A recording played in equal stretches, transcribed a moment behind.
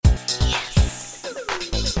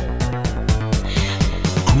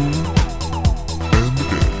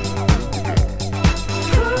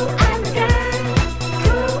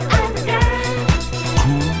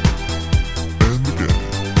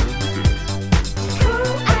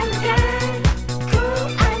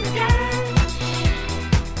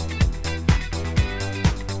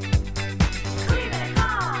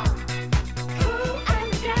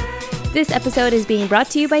This episode is being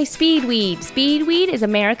brought to you by Speedweed. Speedweed is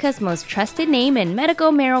America's most trusted name in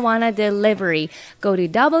medical marijuana delivery. Go to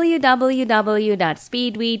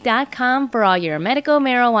www.speedweed.com for all your medical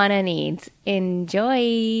marijuana needs.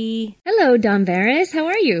 Enjoy. Hello, Don Barris. How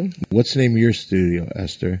are you? What's the name of your studio,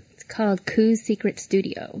 Esther? It's called Koo's Secret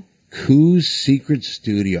Studio. Koo's Secret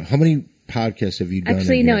Studio. How many podcasts have you done?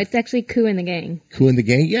 Actually, no, it's actually Koo and the Gang. Koo and the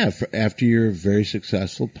Gang? Yeah, after your very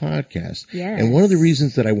successful podcast. Yes. And one of the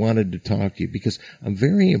reasons that I wanted to talk to you, because I'm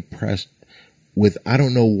very impressed with, I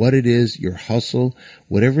don't know what it is, your hustle,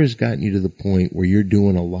 whatever has gotten you to the point where you're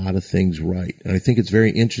doing a lot of things right. And I think it's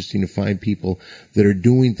very interesting to find people that are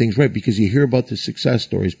doing things right, because you hear about the success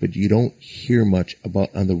stories, but you don't hear much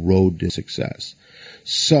about on the road to success.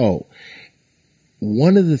 So,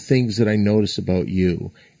 one of the things that I notice about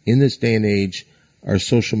you in this day and age, our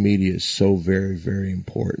social media is so very, very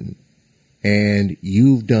important. And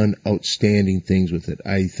you've done outstanding things with it.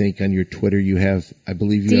 I think on your Twitter you have, I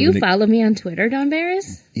believe you Do have... you follow me on Twitter, Don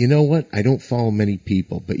Barris? You know what? I don't follow many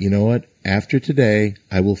people, but you know what? After today,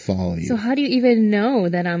 I will follow you. So how do you even know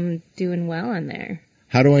that I'm doing well on there?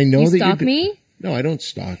 How do I know that you stalk me? No, I don't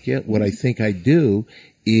stalk you. What I think I do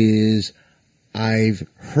is I've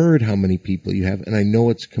heard how many people you have, and I know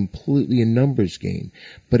it's completely a numbers game,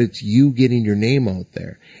 but it's you getting your name out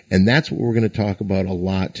there. And that's what we're going to talk about a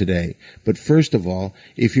lot today. But first of all,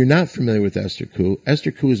 if you're not familiar with Esther Koo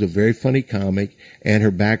is a very funny comic, and her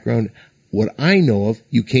background, what I know of,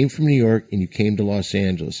 you came from New York and you came to Los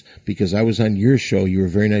Angeles because I was on your show. You were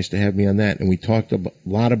very nice to have me on that, and we talked a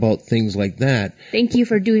lot about things like that. Thank you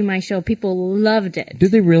for doing my show. People loved it.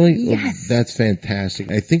 Did they really? Yes. Oh, that's fantastic.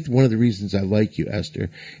 I think one of the reasons I like you, Esther,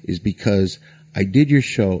 is because I did your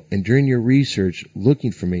show, and during your research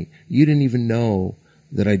looking for me, you didn't even know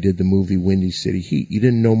that I did the movie Windy City Heat. You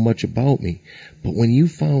didn't know much about me. But when you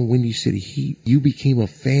found Windy City Heat, you became a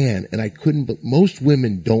fan, and I couldn't, but most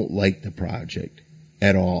women don't like the project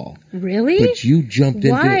at all. Really? But you jumped into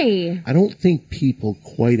Why? it. I don't think people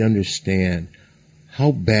quite understand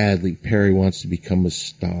how badly Perry wants to become a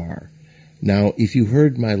star. Now, if you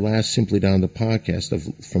heard my last Simply Down the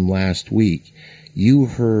podcast from last week, you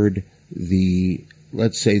heard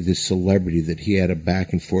let's say the celebrity that he had a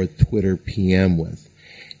back and forth Twitter PM with.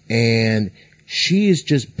 And she is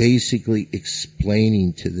just basically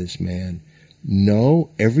explaining to this man, no,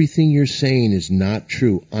 everything you're saying is not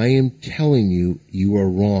true. I am telling you, you are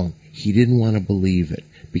wrong. He didn't want to believe it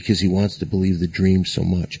because he wants to believe the dream so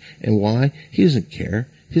much. And why? He doesn't care.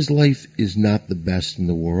 His life is not the best in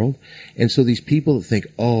the world. And so these people that think,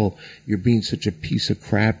 oh, you're being such a piece of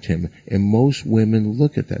crap to him. And most women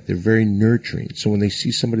look at that. They're very nurturing. So when they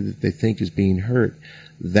see somebody that they think is being hurt,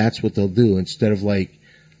 that's what they'll do. Instead of like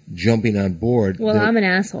jumping on board. Well, I'm an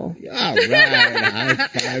asshole. All right. High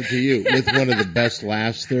five to you. With one of the best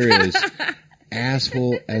laughs there is.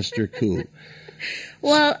 Asshole Esther Koo.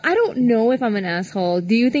 Well, I don't know if I'm an asshole.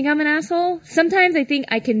 Do you think I'm an asshole? Sometimes I think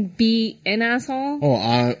I can be an asshole. Oh,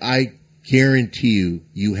 I guarantee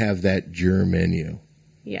you have that germ in you.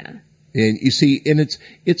 Yeah. And you see, and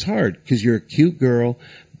it's hard because you're a cute girl,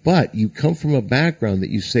 but you come from a background that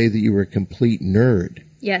you say that you were a complete nerd.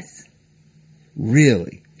 Yes.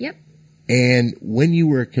 Really? Yep. And when you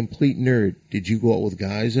were a complete nerd, did you go out with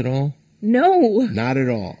guys at all? No. Not at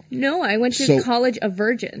all. No, I went to college a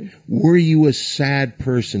virgin. Were you a sad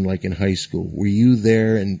person like in high school? Were you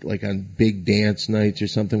there and like on big dance nights or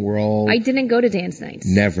something? I didn't go to dance nights.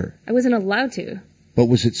 Never. I wasn't allowed to. But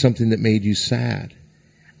was it something that made you sad?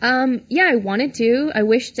 Yeah, I wanted to. I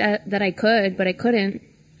wished that I could, but I couldn't.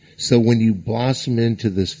 So when you blossom into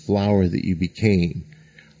this flower that you became,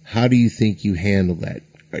 how do you think you handle that?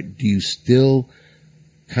 Do you still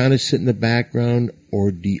kind of sit in the background,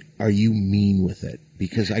 or are you mean with it?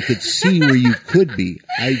 Because I could see where you could be.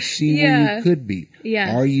 I see where you could be.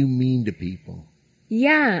 Yeah. Are you mean to people?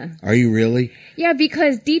 Yeah. Are you really? Yeah,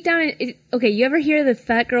 because deep down, okay, you ever hear the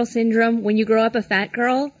fat girl syndrome when you grow up a fat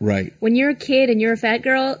girl? Right. When you're a kid and you're a fat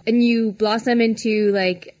girl and you blossom into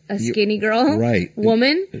like a skinny girl, right,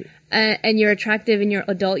 woman, and you're attractive in your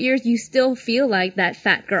adult years, you still feel like that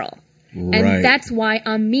fat girl. Right. And that's why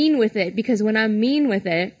I'm mean with it, because when I'm mean with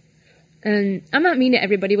it, and I'm not mean to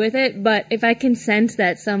everybody with it, but if I can sense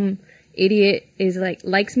that some idiot is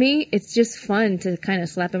likes me, it's just fun to kind of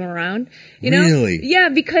slap him around. You know? Really? Yeah,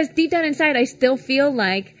 because deep down inside, I still feel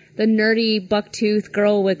like the nerdy bucktooth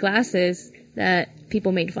girl with glasses that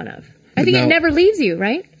people made fun of. I think it never leaves you,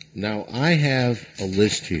 right? Now, I have a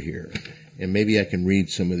list here, and maybe I can read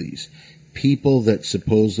some of these. People that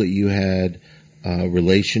supposedly you had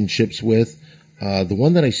relationships with. The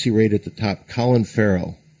one that I see right at the top, Colin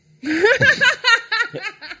Farrell.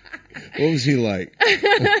 What was he like?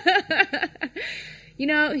 You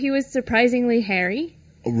know, he was surprisingly hairy.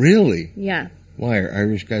 Oh, really? Yeah. Why? Are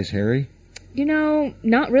Irish guys hairy? You know,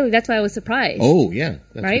 not really. That's why I was surprised. Oh, yeah.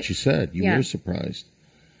 That's Right? what you said. You Yeah. were surprised.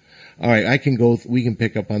 All right. I can go. We can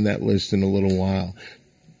pick up on that list in a little while.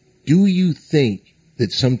 Do you think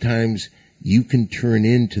that sometimes you can turn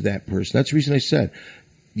into that person? That's the reason I said.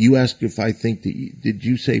 You asked if I think that. Did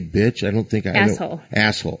you say bitch? I don't think I. Asshole.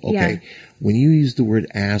 Asshole. Okay. Yeah. When you use the word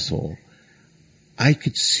asshole, I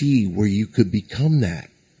could see where you could become that.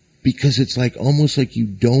 Because it's like almost like you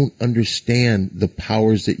don't understand the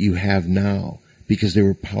powers that you have now because they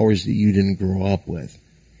were powers that you didn't grow up with.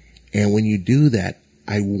 And when you do that,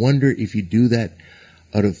 I wonder if you do that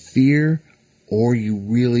out of fear or you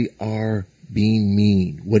really are being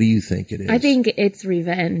mean. What do you think it is? I think it's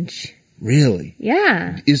revenge. Really?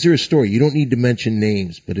 Yeah. Is there a story? You don't need to mention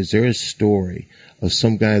names, but is there a story of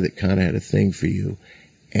some guy that kind of had a thing for you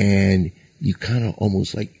and you kind of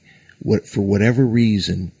almost like, for whatever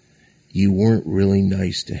reason, you weren't really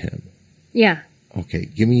nice to him? Yeah. Okay,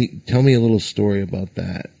 tell me a little story about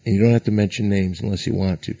that. And you don't have to mention names unless you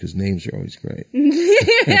want to, because names are always great.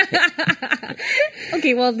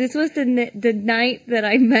 Okay, well, this was the night that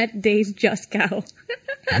I met Dave Juskow.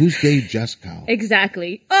 Who's Dave Juskow?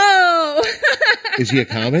 Exactly. Oh! Is he a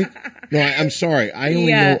comic? No, I'm sorry. I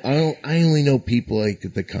only know people like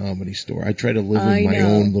at the Comedy Store. I try to live in my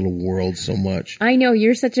own little world so much. I know,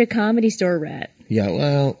 you're such a Comedy Store rat. Yeah,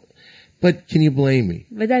 well, but can you blame me?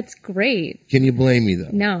 But that's great. Can you blame me,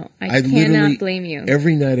 though? No, I cannot blame you.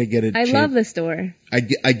 Every night I get a I chance. love the store. I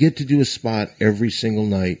get to do a spot every single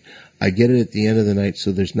night. I get it at the end of the night,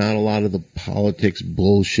 so there's not a lot of the politics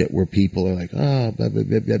bullshit where people are like, oh, blah, blah,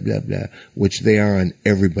 blah, blah, blah, blah, which they are on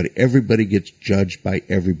everybody. Everybody gets judged by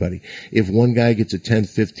everybody. If one guy gets a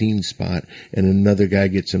 10:15 spot and another guy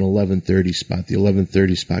gets an 11:30 spot, the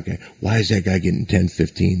 11:30 spot guy, why is that guy getting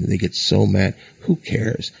 10:15? And they get so mad. Who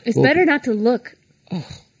cares? It's better not to look. Oh,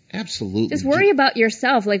 absolutely. Just worry about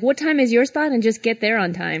yourself. Like, what time is your spot and just get there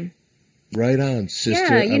on time. Right on,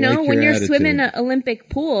 sister. Yeah, you know, like when you're attitude. swimming an Olympic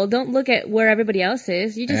pool, don't look at where everybody else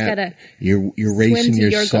is. You just gotta. You're racing swim to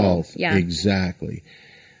yourself. Your goal. Yeah, exactly.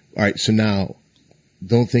 All right, so now,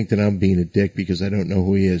 don't think that I'm being a dick because I don't know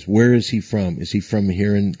who he is. Where is he from? Is he from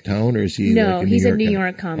here in town, or is he? No, like he's a New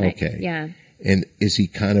York comic. Okay, yeah. And is he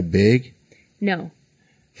kind of big? No.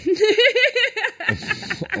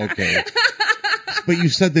 Okay. But you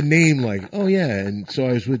said the name like, oh yeah, and so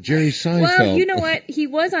I was with Jerry Seinfeld. Well, you know what? He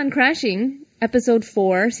was on Crashing, episode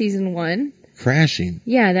 4, season 1. Crashing?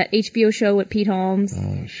 Yeah, that HBO show with Pete Holmes.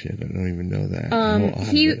 Oh shit, I don't even know that.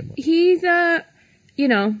 He's you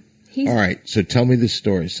know, he's. All right, so tell me the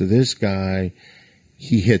story. So this guy,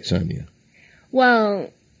 he hits on you.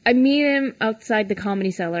 Well, I meet him outside the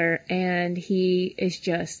Comedy Cellar, and he is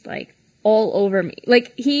just like all over me.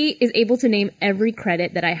 Like, he is able to name every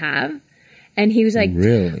credit that I have. And he was like,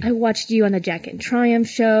 really? I watched you on the Jack and Triumph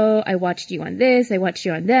show. I watched you on this. I watched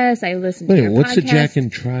you on this. I listened to your what's podcast. the Jack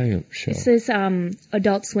and Triumph show? It's this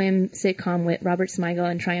Adult Swim sitcom with Robert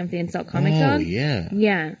Smigel and Triumph the Insult Comic Dog. Oh, yeah.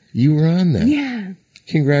 Yeah. You were on that. Yeah.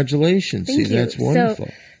 Congratulations. Thank you. That's wonderful.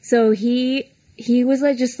 So he was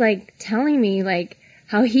like just like telling me like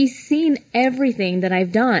how he's seen everything that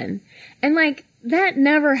I've done. And like that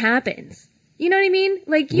never happens. You know what I mean?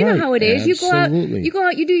 Like, you know how it is. Absolutely. You go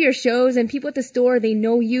out, you do your shows, and people at the store, they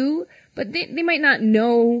know you, but they might not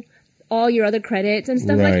know all your other credits and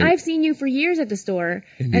stuff. Right. Like, I've seen you for years at the store,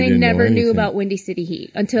 and I never knew about Windy City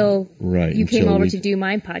Heat until you came over to do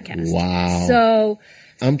my podcast. Wow. So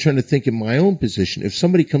I'm trying to think in my own position. If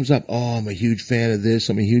somebody comes up, oh, I'm a huge fan of this,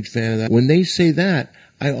 I'm a huge fan of that. When they say that,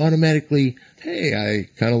 I automatically, hey, I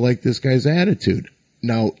kind of like this guy's attitude.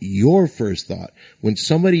 Now, your first thought, when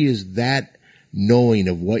somebody is that knowing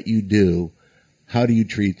of what you do, how do you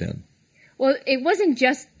treat them? Well, it wasn't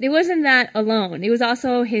that alone. It was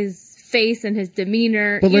also his face and his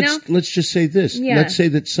demeanor. But let's just say this. Yeah. Let's say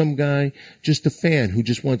that some guy, just a fan who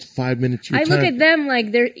just wants 5 minutes of your time. I look at them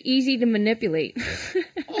like they're easy to manipulate.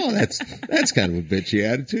 Oh, that's kind of a bitchy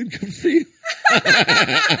attitude. Good for you.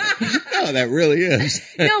 Oh, that really is.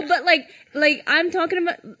 No, but like I'm talking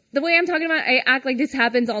about the way I'm talking about, I act like this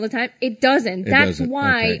happens all the time. It doesn't. That's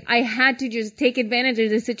why I had to just take advantage of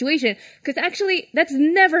this situation. Because actually, that's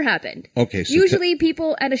never happened. Okay. So usually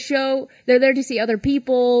people at a show, they're there to see other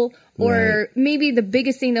people. Or maybe the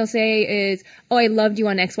biggest thing they'll say is, oh, I loved you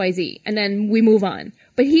on XYZ. And then we move on.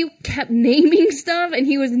 But he kept naming stuff, and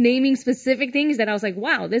he was naming specific things that I was like,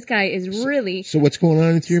 wow, this guy is really So what's going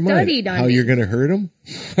on in your mind? On How me. You're going to hurt him?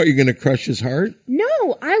 Are you going to crush his heart?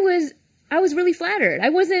 No, I I was really flattered. I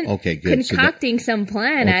wasn't Okay, good. concocting some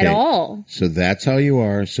plan at all. So that's how you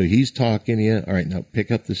are. So he's talking to you. All right, now pick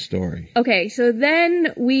up the story. Okay, so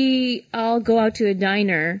then we all go out to a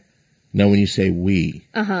diner. Now, when you say we,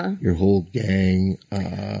 your whole gang,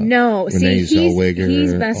 no, Renee see, Zellweger,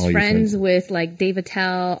 he's best all your friends with like David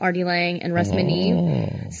Tell, Artie Lang, and Russ Oh.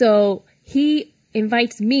 Maneve. So he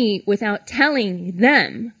invites me without telling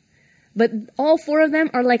them. But all four of them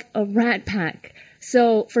are like a rat pack.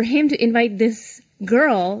 So for him to invite this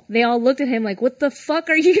girl, they all looked at him like, what the fuck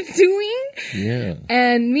are you doing? Yeah.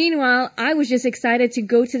 And meanwhile, I was just excited to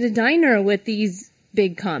go to the diner with these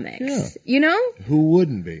big comics. Yeah. You know? Who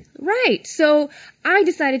wouldn't be? Right. So I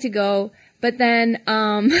decided to go, but then,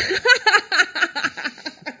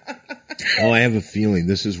 Oh, I have a feeling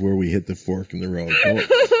this is where we hit the fork in the road.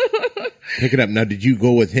 Oh. Pick it up. Now, did you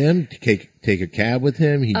go with him? Take a cab with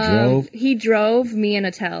him? He drove? he drove me and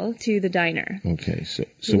Attell to the diner. Okay. So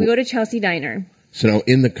We go to Chelsea Diner. So now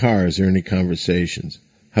in the car, is there any conversations?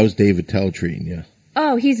 How's David Tell treating you?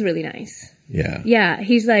 Oh, he's really nice. Yeah. Yeah,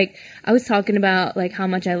 he's like, I was talking about like how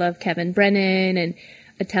much I love Kevin Brennan, and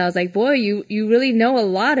Attell's like, boy, you really know a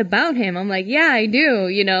lot about him. I'm like, yeah, I do,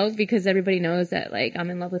 you know, because everybody knows that like I'm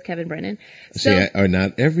in love with Kevin Brennan. So, or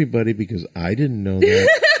not everybody, because I didn't know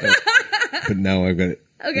that. but now I've got it.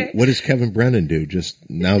 Okay. What does Kevin Brennan do? Just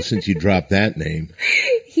now, since you dropped that name.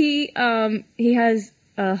 he has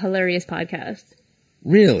a hilarious podcast.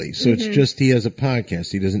 Really? So it's just he has a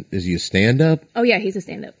podcast. Is he a stand-up? Oh yeah, he's a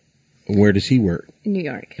stand-up Where does he work? in New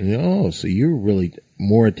York. Oh, so you're really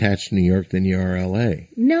more attached to New York than you are LA.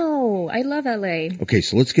 No, I love LA. Okay,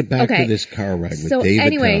 so let's get back to this car ride with David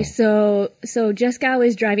anyway, Tell. so Juskow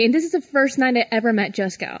is driving, and this is the first night I ever met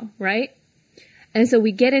Juskow, right? And so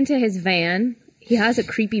we get into his van. He has a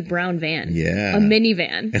creepy brown van. Yeah. A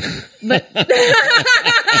minivan. But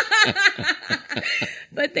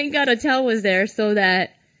but thank God Attell was there so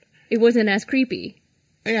that it wasn't as creepy.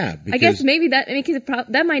 Yeah, I guess maybe that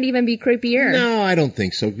might even be creepier. No, I don't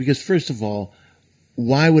think so. Because first of all,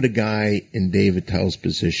 why would a guy in David Tell's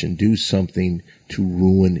position do something to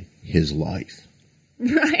ruin his life?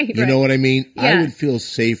 Right. You know what I mean? Yeah. I would feel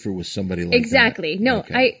safer with somebody like exactly. that. No,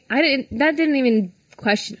 Okay. I didn't. That didn't even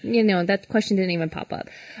question. You know, that question didn't even pop up.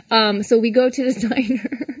 So we go to the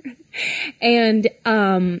diner, and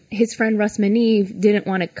his friend Russ Maneve didn't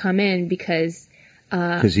want to come in because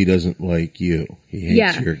he doesn't like you. He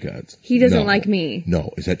hates your guts. He doesn't like me.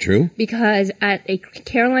 No, is that true? Because at a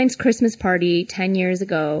Caroline's Christmas party 10 years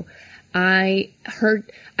ago, I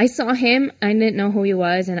saw him. I didn't know who he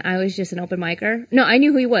was, and I was just an open micer. No, I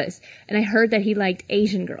knew who he was, and I heard that he liked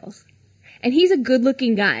Asian girls. And he's a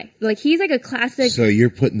good-looking guy. Like, he's like a classic. So you're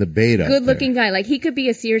putting the bait up. Good-looking guy. Like, he could be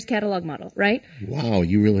a Sears catalog model, right? Wow,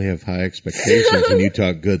 you really have high expectations when you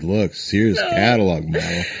talk good looks. Sears catalog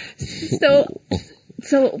model.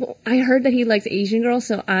 So I heard that he likes Asian girls.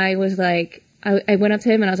 So I was like, I went up to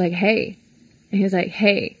him and I was like, hey. And he was like,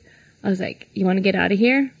 hey. I was like, you want to get out of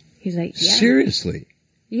here? He's like, yeah. Seriously?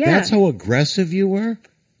 Yeah. That's how aggressive you were?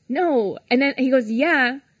 No. And then he goes,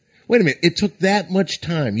 yeah. Wait a minute. It took that much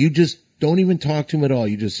time. You just don't even talk to him at all.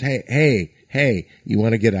 You just, hey, you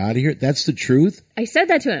want to get out of here? That's the truth? I said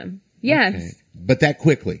that to him. Yes. Okay. But that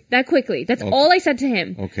quickly? That quickly. That's all I said to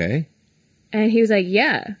him. Okay. And he was like,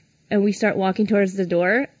 yeah. And we start walking towards the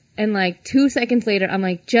door. And like 2 seconds later, I'm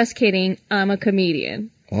like, just kidding. I'm a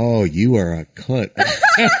comedian. Oh, you are a cunt.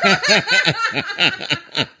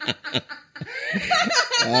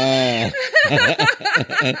 Oh.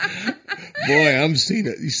 Boy, I'm seeing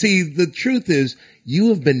it. You see, the truth is, you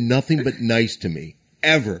have been nothing but nice to me.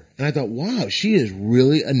 Ever. And I thought, wow, she is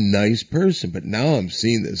really a nice person. But now I'm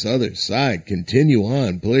seeing this other side. Continue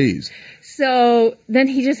on, please. So then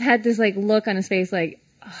he just had this like look on his face like,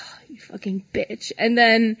 oh, you fucking bitch. And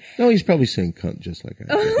then... No, he's probably saying cunt just like I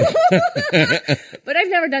did. But I've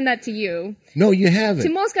never done that to you. No, you haven't. To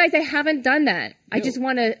most guys, I haven't done that. No. I just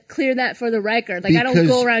want to clear that for the record. Like, because, I don't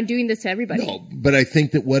go around doing this to everybody. No, but I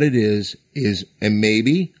think that what it is, and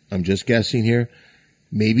maybe, I'm just guessing here,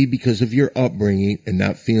 maybe because of your upbringing and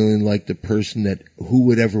not feeling like the person that who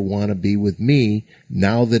would ever want to be with me,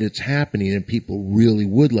 now that it's happening and people really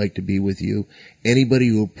would like to be with you, anybody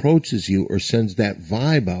who approaches you or sends that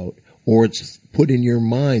vibe out, or it's put in your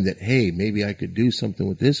mind that, hey, maybe I could do something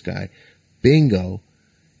with this guy, bingo,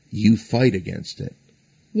 you fight against it.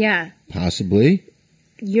 Yeah. Possibly.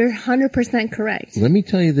 You're 100% correct. Let me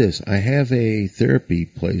tell you this. I have a therapy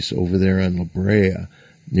place over there on La Brea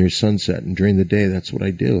near Sunset, and during the day, that's what I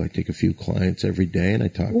do. I take a few clients every day, and I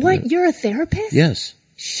talk to them. What? You're a therapist? Yes.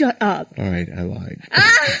 Shut up. All right, I lied.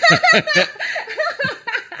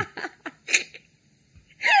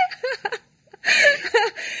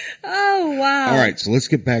 Oh, right, so let's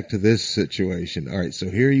get back to this situation. All right, so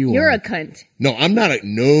here you You're are. a cunt. No, I'm not a...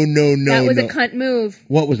 No. That was a cunt move.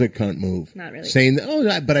 What was a cunt move? Not really. Saying,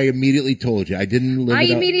 but I immediately told you. I didn't live I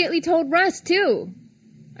it up. immediately told Russ, too.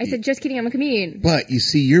 I said, just kidding, I'm a comedian. But, you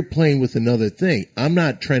see, you're playing with another thing. I'm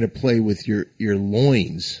not trying to play with your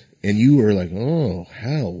loins. And you were like, oh,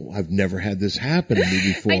 hell, I've never had this happen to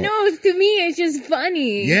me before. I know, to me, it's just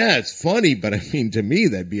funny. Yeah, it's funny, but I mean, to me,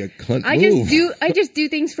 that'd be a cunt move. I just do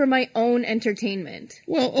things for my own entertainment.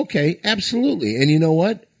 Well, okay, absolutely. And you know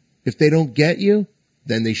what? If they don't get you,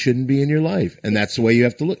 then they shouldn't be in your life. And that's the way you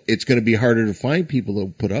have to look. It's going to be harder to find people that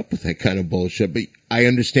will put up with that kind of bullshit. But I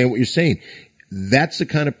understand what you're saying. That's the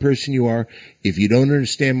kind of person you are. If you don't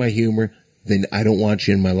understand my humor, then I don't want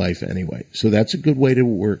you in my life anyway. So that's a good way to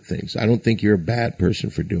work things. I don't think you're a bad person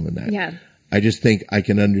for doing that. Yeah. I just think I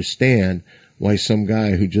can understand why some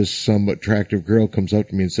guy who just some attractive girl comes up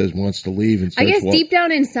to me and says wants to leave and starts I guess deep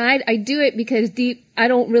down inside, I do it because I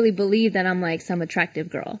don't really believe that I'm like some attractive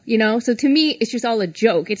girl, you know? So to me, it's just all a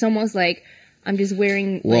joke. It's almost like I'm just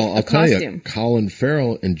wearing I'll tell costume. you, Colin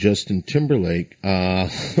Farrell and Justin Timberlake,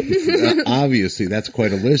 obviously that's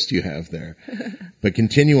quite a list you have there. But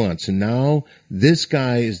continue on. So now this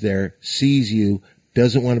guy is there, sees you,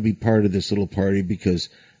 doesn't want to be part of this little party because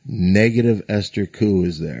negative Esther Koo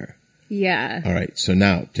is there. Yeah. All right. So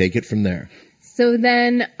now take it from there. So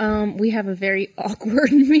then we have a very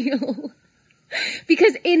awkward meal.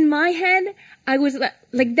 Because in my head, I was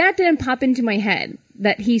like, that didn't pop into my head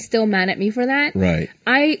that he's still mad at me for that. Right.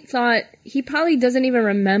 I thought he probably doesn't even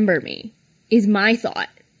remember me, is my thought.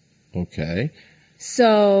 Okay.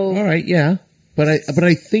 So. All right. Yeah. But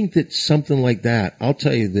I think that something like that, I'll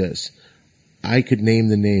tell you this. I could name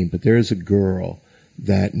the name, but there is a girl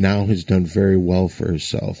that now has done very well for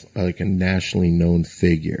herself, like a nationally known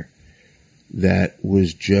figure that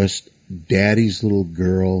was just daddy's little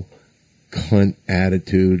girl, cunt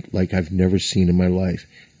attitude like I've never seen in my life.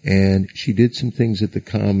 And she did some things at the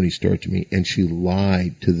Comedy Store to me, and she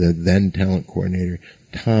lied to the then talent coordinator,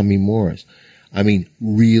 Tommy Morris. I mean,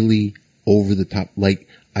 really over the top. Like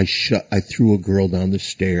I threw a girl down the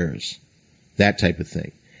stairs, that type of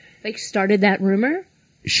thing. Like started that rumor?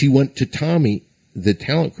 She went to Tommy, the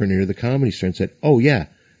talent coordinator of the Comedy Store, and said, oh yeah,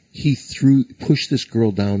 he pushed this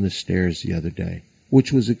girl down the stairs the other day.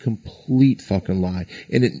 Which was a complete fucking lie.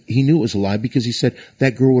 And he knew it was a lie because he said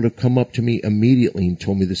that girl would have come up to me immediately and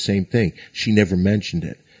told me the same thing. She never mentioned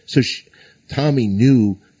it. So Tommy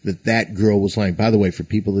knew that girl was lying. By the way, for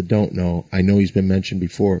people that don't know, I know he's been mentioned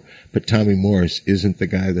before, but Tommy Morris isn't the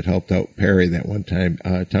guy that helped out Perry that one time.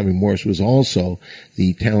 Tommy Morris was also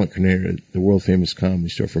the talent coordinator at the world famous Comedy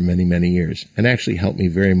Store for many, many years and actually helped me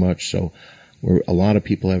very much. So where a lot of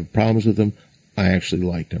people have problems with him, I actually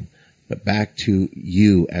liked him. But back to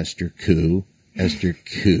you, Esther Koo. Esther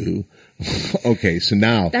Koo. Okay, so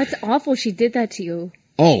now. That's awful. She did that to you.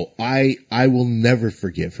 Oh, I will never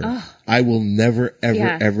forgive her. Oh. I will never,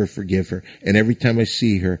 ever forgive her. And every time I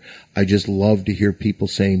see her, I just love to hear people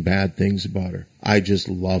saying bad things about her. I just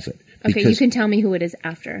love it. Okay, you can tell me who it is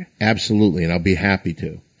after. Absolutely, and I'll be happy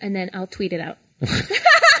to. And then I'll tweet it out.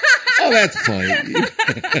 Oh, that's funny.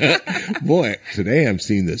 Boy, today I'm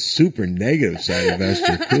seeing the super negative side of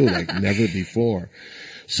Esther Koo like never before.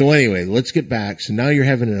 So anyway, let's get back. So now you're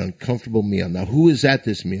having an uncomfortable meal. Now, who is at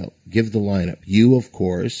this meal? Give the lineup. You, of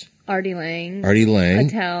course. Artie Lang.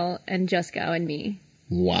 Attell. And Juskow and me.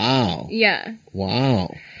 Wow. Yeah.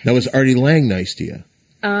 Wow. Now, was Artie Lang nice to you?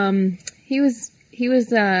 He was,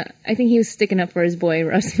 I think he was sticking up for his boy,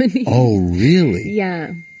 Russ Manini. Oh, really?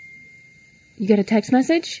 Yeah. You got a text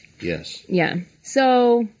message? Yes. Yeah.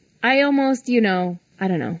 So I almost, I don't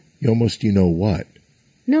know. You almost, what?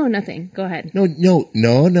 No, nothing. Go ahead. No.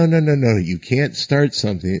 You can't start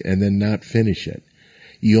something and then not finish it.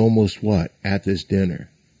 You almost what? At this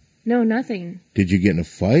dinner? No, nothing. Did you get in a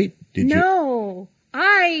fight? No.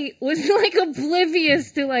 I was like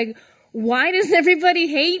oblivious to why does everybody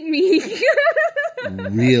hate me?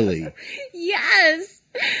 Really? Yes.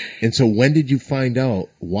 And so when did you find out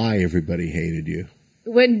why everybody hated you?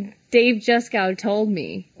 When Dave Juskow told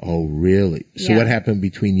me. Oh, really? So what happened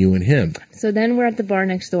between you and him? So then we're at the bar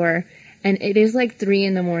next door, and it is 3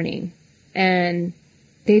 a.m. And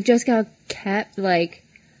Dave Juskow kept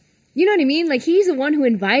you know what I mean? He's the one who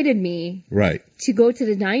invited me. Right. To go to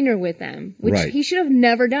the diner with them, which he should have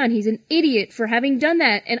never done. He's an idiot for having done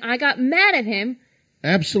that. And I got mad at him.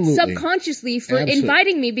 Absolutely. Subconsciously for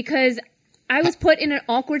inviting me because I was put in an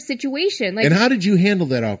awkward situation. And how did you handle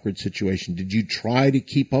that awkward situation? Did you try to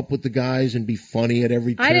keep up with the guys and be funny at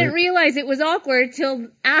every turn? I didn't realize it was awkward till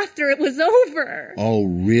after it was over. Oh,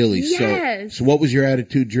 really? Yes. So what was your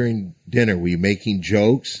attitude during dinner? Were you making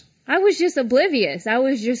jokes? I was just oblivious. I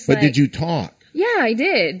was just But did you talk? Yeah, I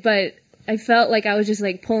did. But I felt like I was just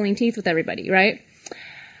like pulling teeth with everybody, right?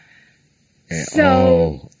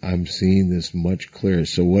 So I'm seeing this much clearer.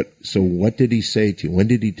 So what did he say to you? When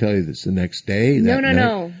did he tell you this? The next day?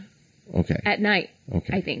 No. Okay. At night.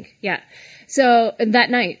 Okay. I think. Yeah. So that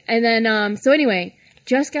night. And then, so anyway,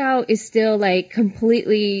 Juskow is still like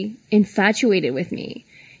completely infatuated with me.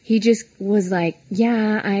 He just was like,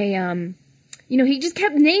 yeah, he just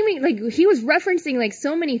kept naming, like, he was referencing like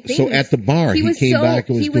so many things. So at the bar, he came back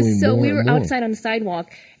and was doing more we were and more. outside on the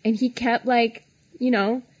sidewalk and he kept like,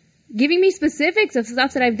 giving me specifics of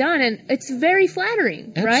stuff that I've done, and it's very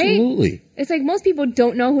flattering, right? Absolutely. It's like most people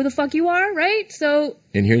don't know who the fuck you are, right? So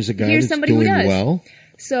and here's a guy that's somebody doing who does. well.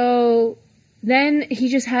 So then he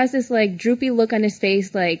just has this like droopy look on his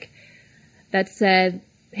face, like that said,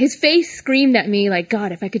 his face screamed at me like,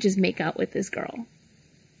 God, if I could just make out with this girl.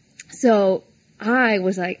 So I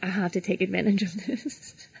was like, I have to take advantage of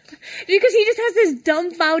this. Because he just has this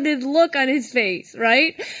dumbfounded look on his face,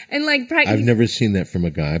 right? And like, I've never seen that from a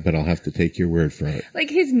guy, but I'll have to take your word for it. Like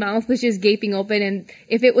his mouth was just gaping open, and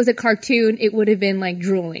if it was a cartoon, it would have been like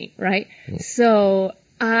drooling, right? So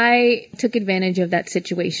I took advantage of that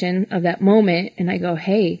situation, of that moment, and I go,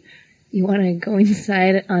 hey, you want to go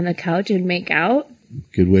inside on the couch and make out?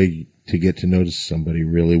 Good way to get to notice somebody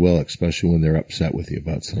really well, especially when they're upset with you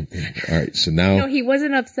about something. All right, so now... No, he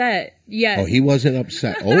wasn't upset. Yes. Oh, he wasn't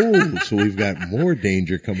upset. Oh, so we've got more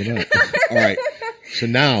danger coming up. All right, so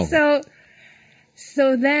now...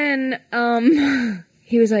 So then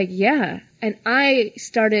he was like, yeah. And I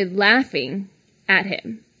started laughing at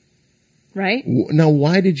him. Right? Now,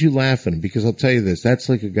 why did you laugh at him? Because I'll tell you this, that's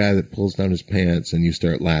like a guy that pulls down his pants and you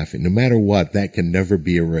start laughing. No matter what, that can never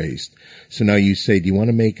be erased. So now you say, do you want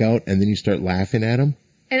to make out? And then you start laughing at him?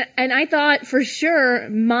 And I thought for sure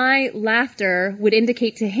my laughter would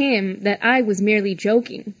indicate to him that I was merely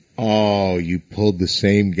joking. Oh, you pulled the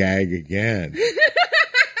same gag again.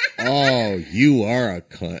 Oh, you are a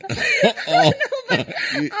cunt. No, but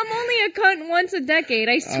I'm only a cunt once a decade.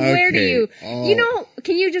 I swear to you. Oh.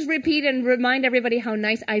 Can you just repeat and remind everybody how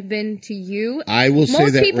nice I've been to you? I will say that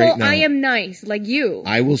right now. Most people, I am nice, like you.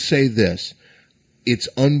 I will say this. It's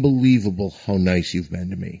unbelievable how nice you've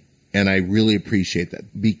been to me. And I really appreciate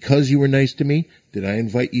that. Because you were nice to me, did I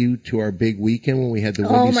invite you to our big weekend when we had the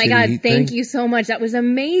Windy City God, Heat thank thing? you so much. That was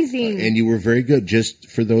amazing. And you were very good. Just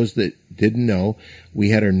for those that didn't know, we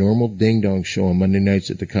had our normal Ding Dong show on Monday nights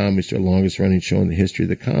at the Comedy Store, longest running show in the history of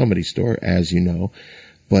the Comedy Store, as you know.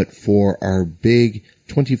 But for our big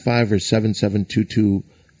 25 or 7722,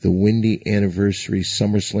 the Windy Anniversary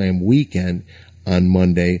SummerSlam weekend on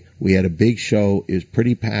Monday, we had a big show. It was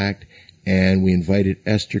pretty packed. And we invited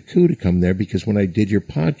Esther Koo to come there because when I did your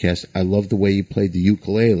podcast, I loved the way you played the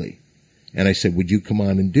ukulele. And I said, would you come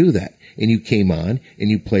on and do that? And you came on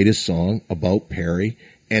and you played a song about Perry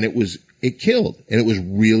and it killed. And it was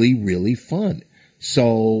really, really fun.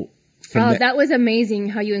 So that was amazing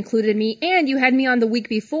how you included me, and you had me on the week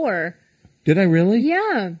before. Did I really?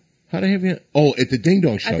 Yeah. How'd I have you? Oh, at the Ding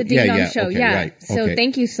Dong Show. At the Ding Dong Show, okay, yeah. Right. So okay.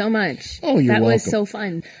 Thank you so much. Oh, you're welcome. That was so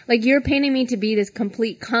fun. Like, you're painting me to be this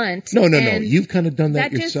complete cunt. No. You've kind of done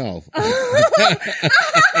that yourself. But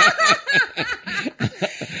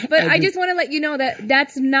I just want to let you know that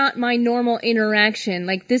that's not my normal interaction.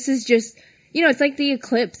 Like, this is just... it's like the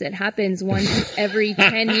eclipse. It happens once every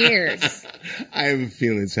 10 years. I have a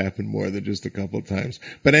feeling it's happened more than just a couple of times.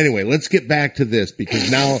 But anyway, let's get back to this because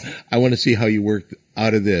now I want to see how you worked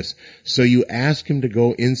out of this. So you ask him to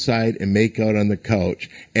go inside and make out on the couch.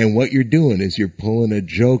 And what you're doing is you're pulling a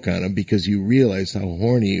joke on him because you realize how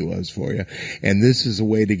horny he was for you. And this is a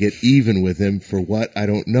way to get even with him for what? I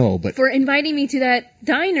don't know. But for inviting me to that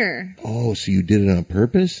diner. Oh, so you did it on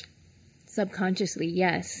purpose? Subconsciously,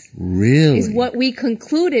 yes. Really? Is what we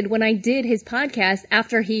concluded when I did his podcast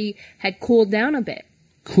after he had cooled down a bit.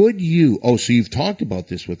 Could you, so you've talked about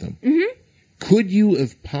this with him. Mm-hmm. Could you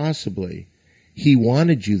have possibly, he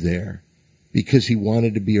wanted you there because he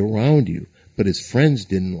wanted to be around you, but his friends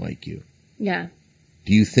didn't like you? Yeah.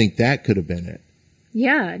 Do you think that could have been it?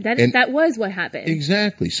 Yeah, that was what happened.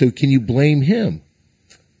 Exactly. So can you blame him?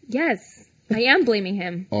 Yes. I am blaming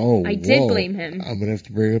him. Oh, I did blame him. I'm going to have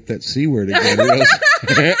to bring up that C word again.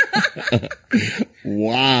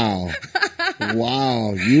 Wow.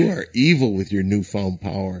 Wow. You are evil with your newfound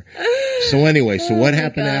power. So anyway, what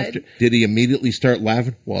happened after? Did he immediately start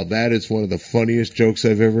laughing? Well, that is one of the funniest jokes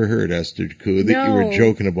I've ever heard, Esther Koo, that you were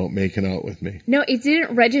joking about making out with me. No, it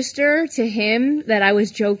didn't register to him that I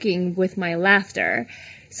was joking with my laughter.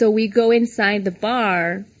 So we go inside the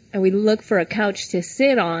bar. and we look for a couch to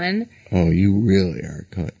sit on. Oh, you really are.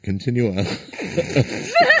 Continue on.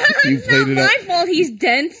 You played it My up. fault. He's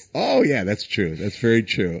dense. Oh, yeah, that's true. That's very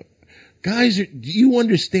true. Guys, do you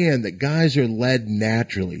understand that guys are led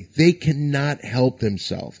naturally? They cannot help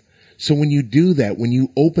themselves. So when you do that, when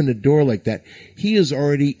you open a door like that, he is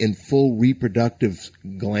already in full reproductive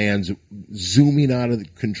glands zooming out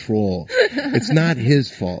of control. It's not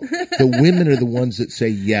his fault. The women are the ones that say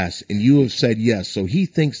yes, and you have said yes. So he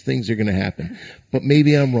thinks things are going to happen. But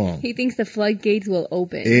maybe I'm wrong. He thinks the floodgates will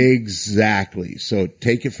open. Exactly. So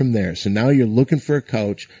take it from there. So now you're looking for a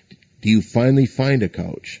couch. Do you finally find a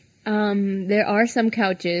couch? There are some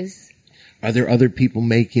couches. Are there other people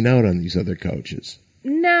making out on these other couches?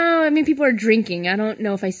 No, I mean, people are drinking. I don't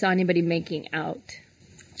know if I saw anybody making out.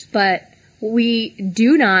 But we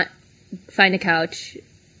do not find a couch.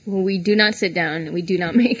 We do not sit down. We do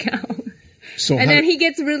not make out. So and then he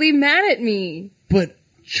gets really mad at me. But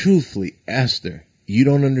truthfully, Esther, you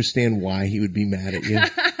don't understand why he would be mad at you?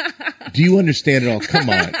 Do you understand it all? Come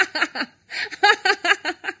on.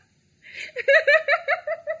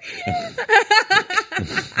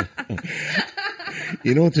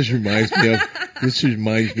 You know what this reminds me of? This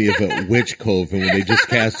reminds me of a witch coven when they just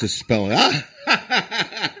cast a spell.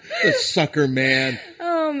 The sucker man.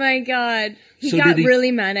 Oh my God. He So got did he-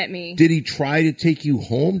 really mad at me. Did he try to take you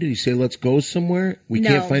home? Did he say, let's go somewhere? We No.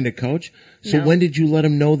 can't find a couch? So No. when did you let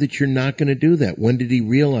him know that you're not going to do that? When did he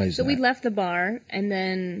realize So that? we left the bar and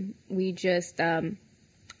then we just, I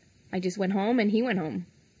just went home and he went home.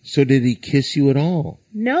 So did he kiss you at all?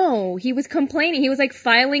 No, he was complaining. He was like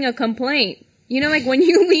filing a complaint. You know, like when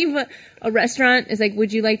you leave a restaurant, it's like,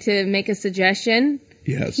 would you like to make a suggestion?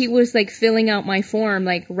 Yes. He was like filling out my form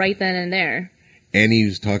like right then and there. And he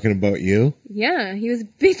was talking about you? Yeah, he was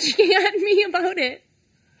bitching at me about it.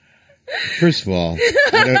 First of all,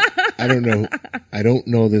 I don't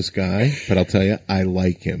know this guy, but I'll tell you, I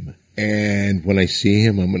like him. And when I see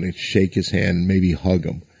him, I'm going to shake his hand and maybe hug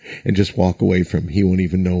him and just walk away from him. He won't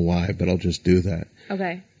even know why, but I'll just do that.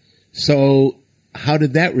 Okay. So how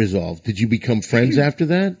did that resolve? Did you become friends after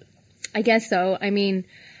that? I guess so. I mean,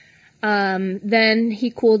 then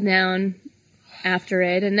he cooled down after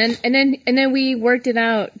it, and then we worked it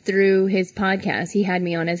out through his podcast. He had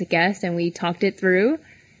me on as a guest, and we talked it through.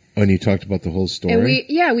 Oh, and you talked about the whole story?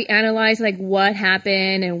 And we analyzed like what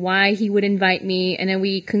happened and why he would invite me, and then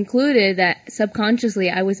we concluded that subconsciously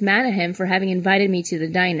I was mad at him for having invited me to the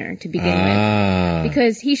diner to begin with,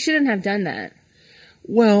 because he shouldn't have done that.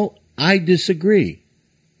 Well, I disagree.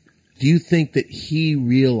 Do you think that he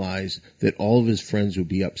realized that all of his friends would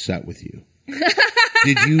be upset with you?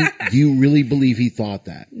 Do you really believe he thought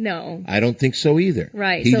that? No. I don't think so either.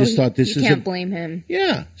 Right. He so just thought this you is can't blame him.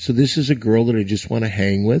 Yeah. So this is a girl that I just want to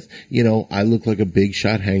hang with. You know, I look like a big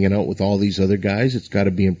shot hanging out with all these other guys. It's got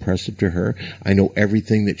to be impressive to her. I know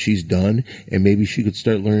everything that she's done, and maybe she could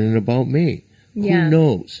start learning about me. Yeah. Who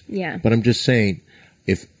knows? Yeah. But I'm just saying,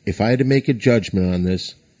 if I had to make a judgment on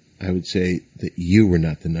this, I would say that you were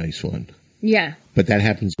not the nice one. Yeah. But that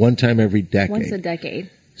happens one time every decade. Once a decade.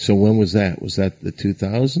 So when was that? Was that the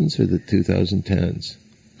 2000s or the 2010s?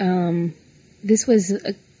 This was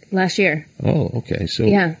last year. Oh, okay. So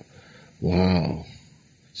Yeah. Wow.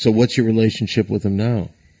 So what's your relationship with him now?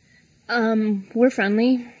 We're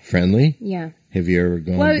friendly. Friendly? Yeah. Have you ever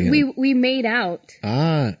gone? Well, beyond? we made out.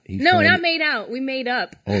 No, Not made out. We made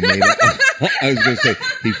up. Oh, made up. I was going to say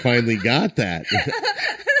he finally got that,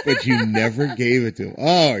 but you never gave it to him.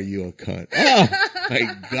 Oh, are you a cunt? Oh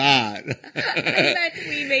my God! I meant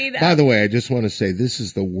we made up. By the way, I just want to say this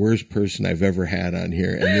is the worst person I've ever had on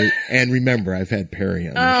here, and remember, I've had Perry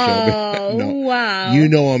on the show. Oh, No, wow! You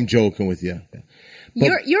know I'm joking with you.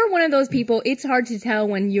 You're one of those people. It's hard to tell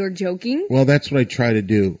when you're joking. Well, that's what I try to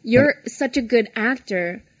do. You're such a good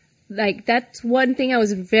actor. Like, that's one thing I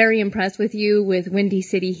was very impressed with you with Windy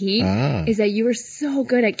City Heat, is that you were so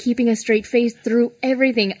good at keeping a straight face through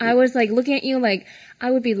everything. I was like looking at you like I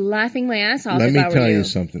would be laughing my ass off. Let me if I were tell you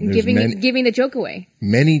something. There's giving the joke away.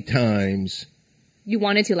 Many times You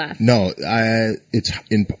wanted to laugh. No, it's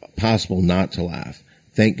impossible not to laugh.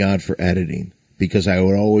 Thank God for editing, because I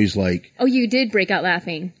would always like. Oh, you did break out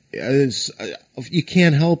laughing. You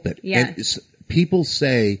can't help it. Yeah. And people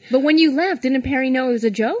say. But when you laughed, didn't Perry know it was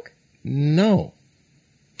a joke? No.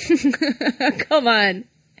 Come on.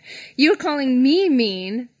 You're calling me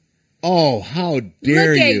mean. Oh, how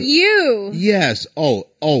dare you. Look at you. Yes.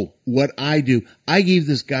 Oh, what I do. I gave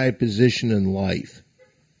this guy a position in life.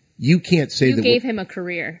 You can't say that. You gave him a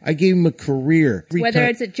career. I gave him a career. Whether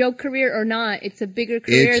it's a joke career or not, it's a bigger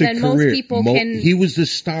career than most people can. He was the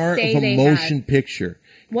star of a motion picture.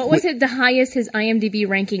 What was it the highest his IMDb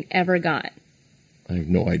ranking ever got? I have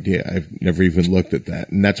no idea. I've never even looked at that.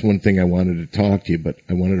 And that's one thing I wanted to talk to you, but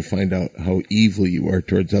I wanted to find out how evil you are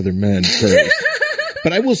towards other men first.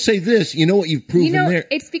 But I will say this, you know what you've proven there?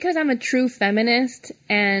 It's because I'm a true feminist,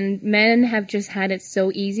 and men have just had it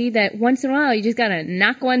so easy that once in a while you just gotta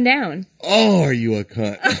knock one down. Oh, are you a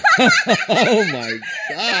cunt? Oh my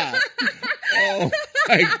God. Oh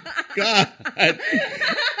my God.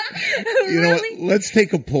 You know what? Let's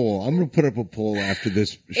take a poll. I'm going to put up a poll after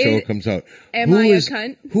this show comes out. Am I a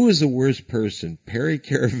cunt? Who is the worst person? Perry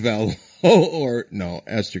Caravello or no,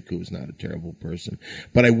 Esther Koo is not a terrible person.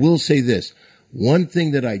 But I will say this. One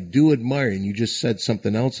thing that I do admire, and you just said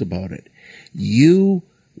something else about it. You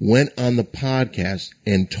went on the podcast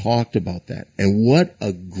and talked about that. And what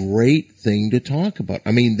a great thing to talk about.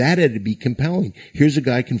 I mean, that had to be compelling. Here's a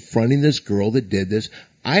guy confronting this girl that did this.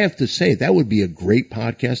 I have to say, that would be a great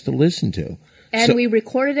podcast to listen to. And we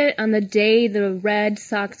recorded it on the day the Red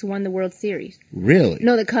Sox won the World Series. Really?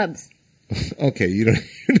 No, the Cubs. Okay, you don't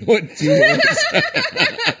even know what team it was.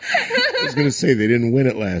 I was going to say they didn't win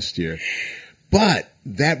it last year. But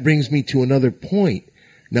that brings me to another point.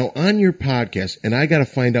 Now, on your podcast, and I got to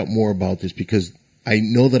find out more about this because I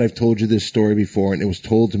know that I've told you this story before and it was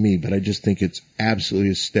told to me, but I just think it's absolutely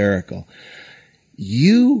hysterical.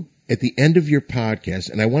 You, at the end of your podcast,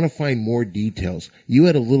 and I want to find more details, you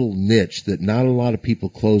had a little niche that not a lot of people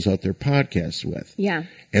close out their podcasts with. Yeah.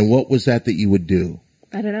 And what was that you would do?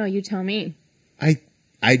 I don't know. You tell me.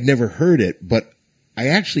 I'd never heard it, but I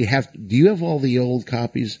actually have. Do you have all the old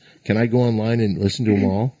copies? Can I go online and listen to them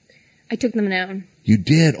all? I took them down. You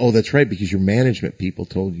did? Oh, that's right, because your management people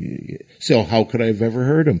told you. So how could I have ever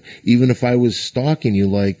heard them? Even if I was stalking you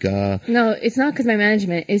like... No, it's not because my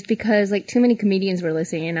management. It's because like too many comedians were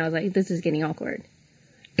listening, and I was like, this is getting awkward.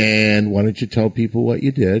 And why don't you tell people what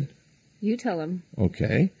you did? You tell them.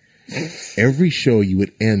 Okay. Every show you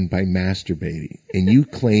would end by masturbating, and you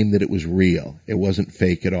claimed that it was real. It wasn't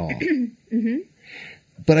fake at all. Mm-hmm.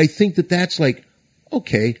 But I think that that's like,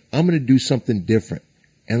 okay, I'm going to do something different.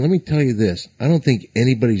 And let me tell you this, I don't think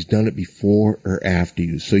anybody's done it before or after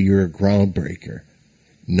you, so you're a groundbreaker,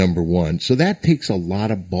 number one. So that takes a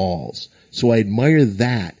lot of balls. So I admire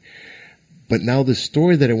that. But now the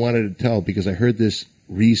story that I wanted to tell, because I heard this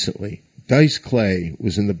recently, Dice Clay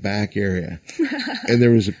was in the back area, and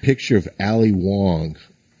there was a picture of Ali Wong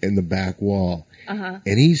in the back wall. Uh-huh.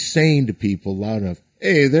 And he's saying to people loud enough,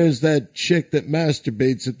 hey, there's that chick that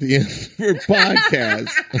masturbates at the end of her podcast.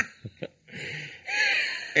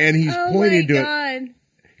 And he's pointing to it.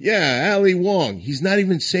 Yeah, Ali Wong. He's not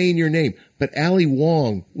even saying your name. But Ali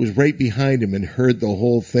Wong was right behind him and heard the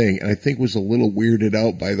whole thing. And I think was a little weirded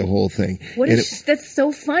out by the whole thing. That's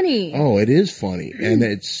so funny. Oh, it is funny. And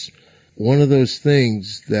it's one of those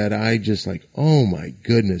things that I just like, oh my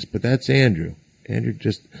goodness. But that's Andrew. Andrew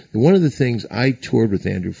one of the things I toured with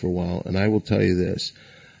Andrew for a while, and I will tell you this.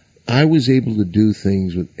 I was able to do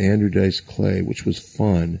things with Andrew Dice Clay, which was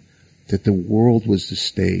fun, that the world was the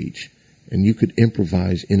stage, and you could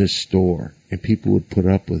improvise in a store, and people would put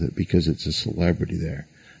up with it because it's a celebrity there.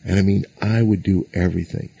 And I mean, I would do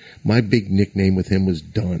everything. My big nickname with him was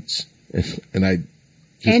Dunce. And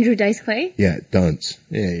Andrew Dice Clay? Yeah, Dunce.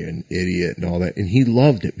 Yeah, you're an idiot and all that. And he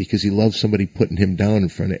loved it because he loved somebody putting him down in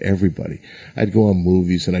front of everybody. I'd go on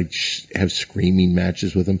movies and I'd have screaming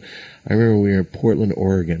matches with him. I remember we were in Portland,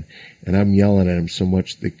 Oregon, and I'm yelling at him so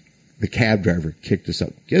much the cab driver kicked us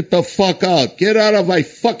out. Get the fuck out. Get out of my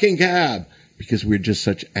fucking cab. Because we were just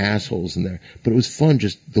such assholes in there. But it was fun.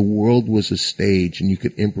 Just the world was a stage and you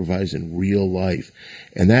could improvise in real life.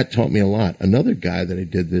 And that taught me a lot. Another guy that I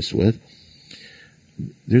did this with,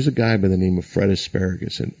 there's a guy by the name of Fred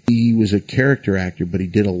Asparagus, and he was a character actor, but he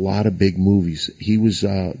did a lot of big movies. He was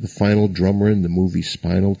the final drummer in the movie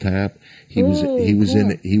Spinal Tap. He was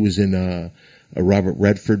in a Robert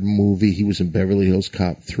Redford movie. He was in Beverly Hills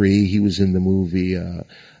Cop 3. He was in the movie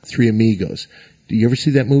Three Amigos. Do you ever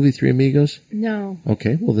see that movie, Three Amigos? No.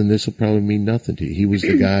 Okay, well then this will probably mean nothing to you. He was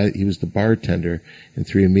the guy, he was the bartender in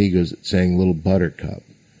Three Amigos that sang Little Buttercup.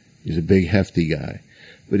 He's a big, hefty guy.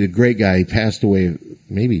 But a great guy. He passed away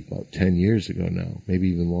maybe about 10 years ago now, maybe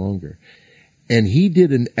even longer. And he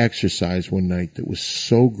did an exercise one night that was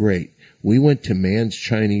so great. We went to Mann's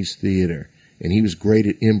Chinese Theater, and he was great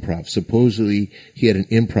at improv. Supposedly, he had an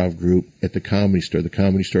improv group at the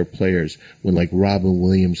Comedy Store Players, when like Robin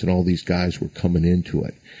Williams and all these guys were coming into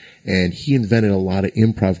it. And he invented a lot of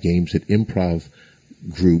improv games that improv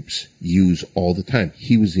groups use all the time.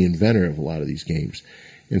 He was the inventor of a lot of these games.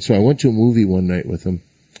 And so I went to a movie one night with him,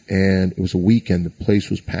 and it was a weekend. The place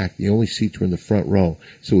was packed. The only seats were in the front row.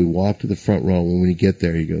 So we walked to the front row, and when we get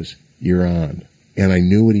there, he goes, "You're on." And I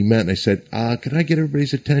knew what he meant. And I said, could I get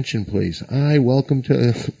everybody's attention, please? Hi, welcome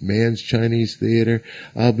to Man's Chinese Theater.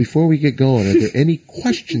 Before we get going, are there any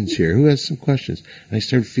questions here? Who has some questions? And I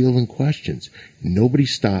started fielding questions. Nobody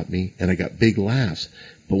stopped me, and I got big laughs.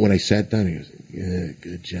 But when I sat down, he goes, yeah,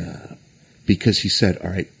 good job. Because he said, all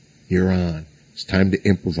right, you're on. It's time to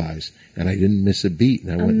improvise. And I didn't miss a beat.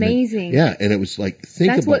 And I went, amazing. Yeah, and it was like,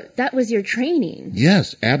 that was your training.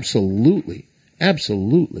 Yes, absolutely.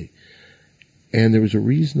 Absolutely. And there was a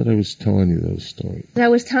reason that I was telling you those stories. I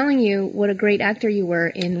was telling you what a great actor you were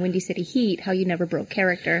in Windy City Heat, how you never broke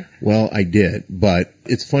character. Well, I did. But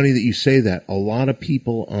it's funny that you say that. A lot of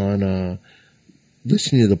people on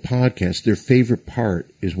listening to the podcast, their favorite part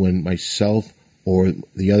is when myself or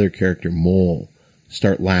the other character, Mole,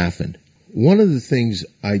 start laughing. One of the things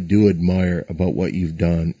I do admire about what you've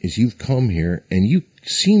done is you've come here and you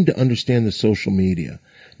seem to understand the social media.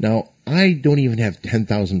 Now, I don't even have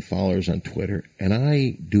 10,000 followers on Twitter, and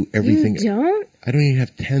I do everything. You don't? I don't even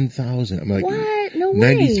have 10,000. I'm like, what? No way.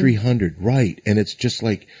 9,300, right. And it's just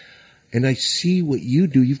like, and I see what you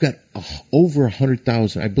do. You've got over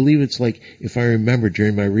 100,000. I believe it's like, if I remember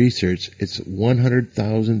during my research, it's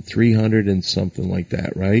 100,300 and something like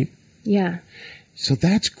that, right? Yeah. So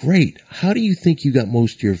that's great. How do you think you got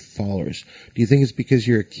most of your followers? Do you think it's because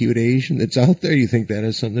you're a cute Asian that's out there? You think that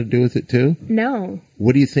has something to do with it too? No.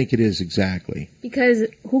 What do you think it is exactly? Because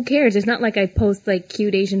who cares? It's not like I post like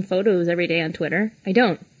cute Asian photos every day on Twitter. I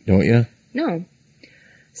don't. Don't you? No.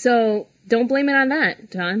 So don't blame it on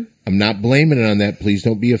that, John. I'm not blaming it on that. Please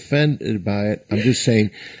don't be offended by it. I'm just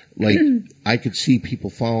saying, like, I could see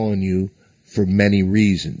people following you for many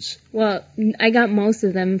reasons. Well, I got most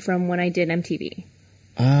of them from when I did MTV.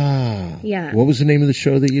 Ah. Yeah. What was the name of the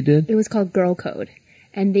show that you did? It was called Girl Code.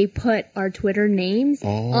 And they put our Twitter names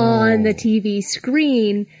on the TV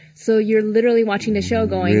screen. So you're literally watching the show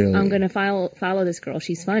going, Really? I'm going to follow this girl.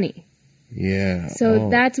 She's funny. Yeah. So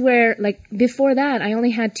that's where, like, before that, I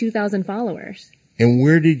only had 2,000 followers. And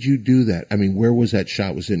where did you do that? I mean, where was that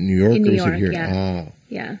shot? Was it in New York In or New was York, it here? yeah. Ah.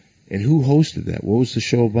 Yeah. And who hosted that? What was the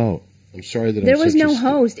show about? I'm sorry that there was no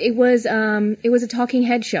host. It was a talking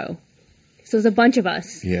head show. So it was a bunch of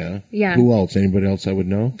us. Yeah. Yeah. Who else? Anybody else I would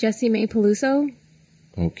know? Jessie Mae Peluso.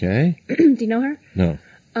 Okay. Do you know her?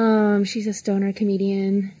 No. She's a stoner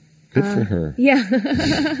comedian. Good for her. Yeah.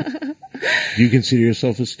 Do you consider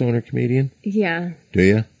yourself a stoner comedian? Yeah. Do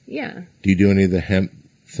you? Yeah. Do you do any of the hemp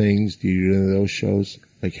things? Do you do any of those shows?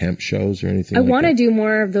 Like hemp shows or anything I like want that? to do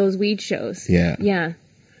more of those weed shows. Yeah. Yeah.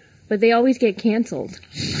 But they always get canceled.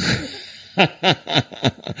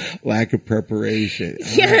 Lack of preparation.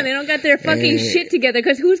 Yeah, they don't got their fucking shit together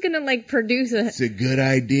because who's going to like produce a It's a good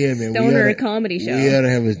idea, man. stoner comedy show? We ought to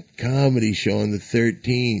have a comedy show on the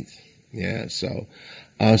 13th. Yeah, so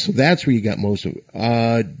that's where you got most of it.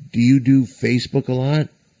 Do you do Facebook a lot?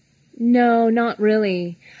 No, not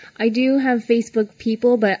really. I do have Facebook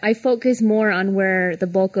people, but I focus more on where the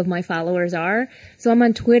bulk of my followers are. So I'm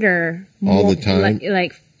on Twitter all the time,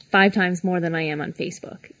 like 5 times more than I am on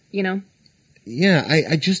Facebook. You know? Yeah,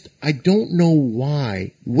 I don't know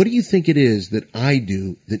why. What do you think it is that I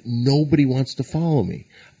do that nobody wants to follow me?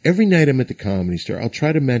 Every night I'm at the Comedy Store. I'll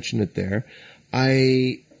try to mention it there.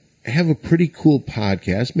 I have a pretty cool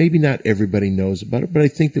podcast. Maybe not everybody knows about it, but I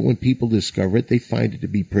think that when people discover it, they find it to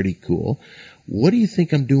be pretty cool. What do you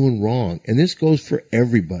think I'm doing wrong? And this goes for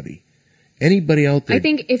everybody. Anybody out there? I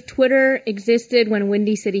think if Twitter existed when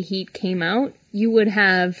Windy City Heat came out, you would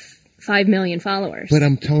have 5 million followers. But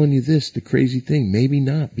I'm telling you this, the crazy thing, maybe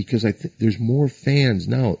not, because I think there's more fans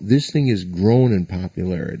now. This thing has grown in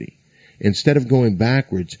popularity. Instead of going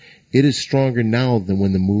backwards, it is stronger now than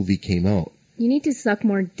when the movie came out. You need to suck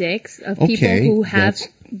more dicks of people who have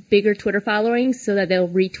bigger Twitter followings so that they'll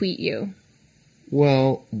retweet you.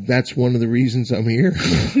 Well, that's one of the reasons I'm here.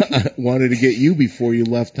 I wanted to get you before you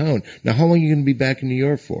left town. Now, how long are you going to be back in New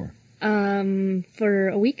York for? For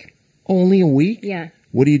a week. Only a week? Yeah.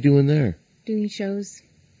 What are you doing there? Doing shows.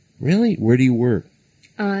 Really? Where do you work?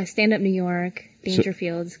 Stand Up New York,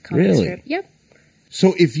 Dangerfields, Comedy Strip. Yep.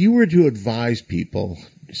 So if you were to advise people,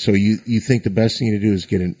 so you think the best thing to do is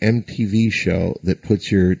get an MTV show that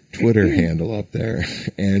puts your Twitter handle up there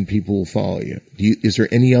and people will follow you. Is there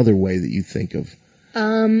any other way that you think of?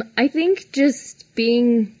 I think just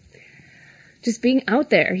being out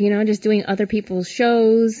there, just doing other people's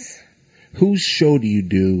shows. Whose show do you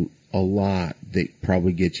do a lot that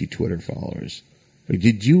probably gets you Twitter followers? Like,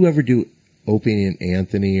 did you ever do Opie and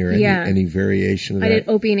Anthony or any variation of that? I did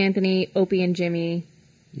Opie and Anthony, Opie and Jimmy.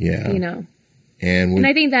 Yeah. And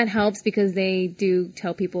I think that helps because they do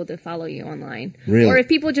tell people to follow you online. Really? Or if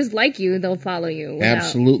people just like you, they'll follow you. Without,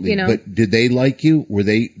 absolutely. But did they like you?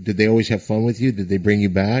 Did they always have fun with you? Did they bring you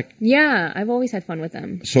back? Yeah, I've always had fun with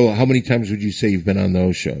them. So how many times would you say you've been on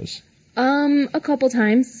those shows? A couple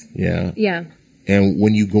times. Yeah. Yeah. And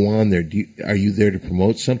when you go on there, are you there to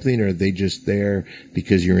promote something, or are they just there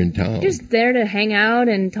because you're in town? Just there to hang out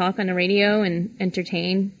and talk on the radio and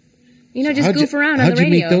entertain. Just goof around on the radio. How'd you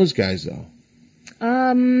meet those guys, though?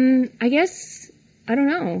 I guess, I don't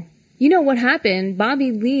know. You know what happened?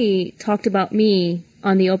 Bobby Lee talked about me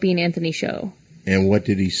on the Opie and Anthony show. And what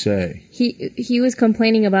did he say? He was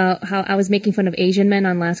complaining about how I was making fun of Asian men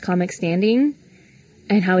on Last Comic Standing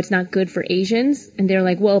and how it's not good for Asians. And they're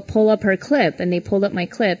like, well, pull up her clip. And they pulled up my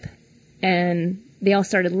clip and they all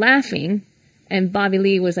started laughing. And Bobby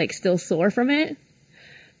Lee was like still sore from it.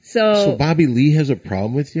 So Bobby Lee has a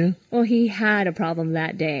problem with you? Well, he had a problem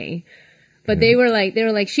that day. But they were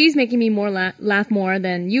like, she's making me more laugh more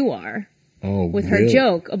than you are. Oh, with really? her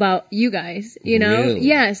joke about you guys, you know? Really?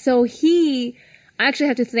 Yeah. So I actually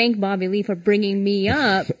have to thank Bobby Lee for bringing me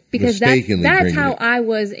up because that's how I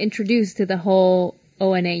was introduced to the whole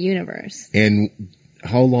ONA universe. And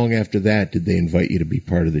how long after that did they invite you to be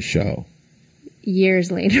part of the show?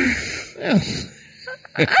 Years later.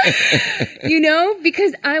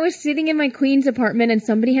 Because I was sitting in my Queens apartment and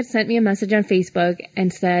somebody had sent me a message on Facebook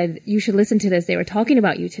and said, you should listen to this. They were talking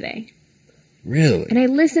about you today. Really? And I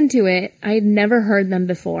listened to it. I had never heard them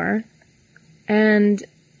before. And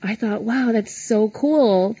I thought, wow, that's so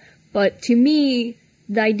cool. But to me,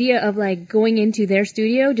 the idea of like going into their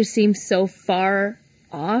studio just seems so far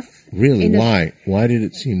off. Really? Why? Why did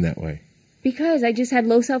it seem that way? Because I just had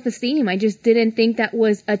low self-esteem. I just didn't think that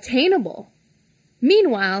was attainable.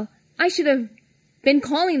 Meanwhile, I should have been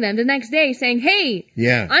calling them the next day saying, hey,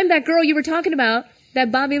 I'm that girl you were talking about,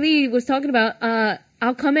 that Bobby Lee was talking about.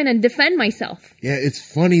 I'll come in and defend myself. Yeah, it's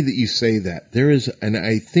funny that you say that. There is, and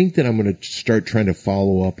I think that I'm going to start trying to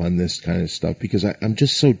follow up on this kind of stuff because I'm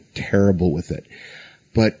just so terrible with it.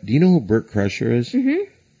 But do you know who Bert Kreischer is? Mm-hmm.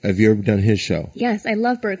 Have you ever done his show? Yes, I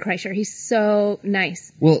love Bert Kreischer. He's so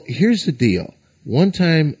nice. Well, here's the deal. One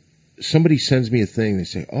time, somebody sends me a thing. They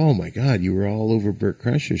say, oh, my God, you were all over Bert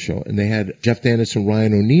Kreischer's show. And they had Jeff Dennis and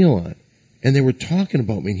Ryan O'Neal on. And they were talking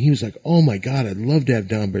about me. And he was like, oh, my God, I'd love to have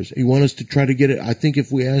Don Barris. You want us to try to get it? I think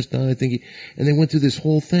if we asked Don, and they went through this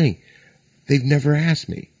whole thing. They've never asked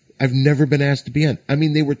me. I've never been asked to be on. I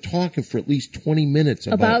mean, they were talking for at least 20 minutes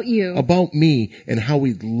about you, about me, and how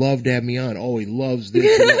he'd love to have me on. Oh, he loves this.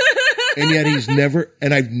 And yet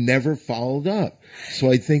I've never followed up.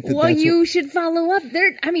 So I think that you should follow up.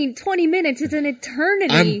 20 minutes is an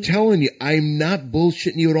eternity. I'm telling you, I'm not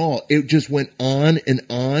bullshitting you at all. It just went on,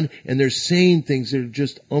 and they're saying things that are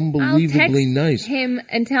just unbelievably nice. Him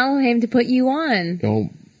and tell him to put you on.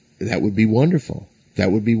 Oh, that would be wonderful.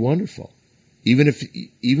 That would be wonderful. Even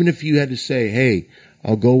if you had to say, hey,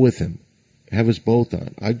 I'll go with him, have us both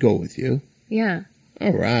on, I'd go with you. Yeah.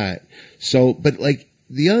 All right. So, but like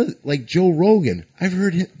the other, like Joe Rogan, I've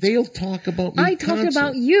heard they'll talk about me. I talked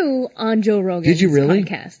about you on Joe Rogan's Did you really?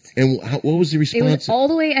 podcast. And what was the response? It was all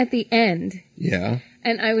the way at the end. Yeah.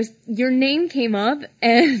 And your name came up,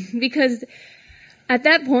 and because at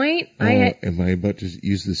that point, am I about to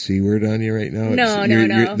use the C word on you right now?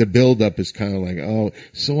 No. The buildup is kind of like, oh,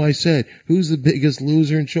 so I said, who's the biggest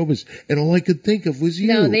loser in showbiz? And all I could think of was you.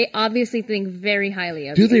 No, they obviously think very highly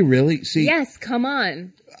of you. Do they really? See, yes, come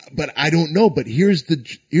on. But I don't know. But here's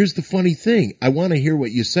the funny thing. I want to hear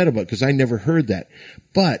what you said about, because I never heard that.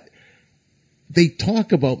 But they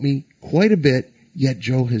talk about me quite a bit, yet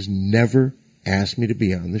Joe has never asked me to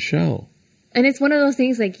be on the show. And it's one of those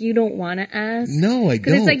things like you don't want to ask. No, I don't.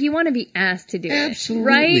 Because it's like you want to be asked to do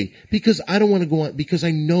Absolutely. it. Right? Because I don't want to go on. Because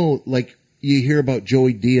I know, like, you hear about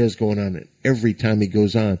Joey Diaz going on, and every time he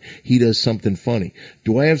goes on, he does something funny.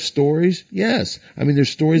 Do I have stories? Yes. I mean, there's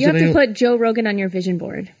stories that I know. You have to put Joe Rogan on your vision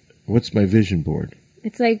board. What's my vision board?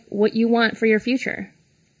 It's like what you want for your future.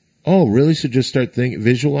 Oh, really? So just start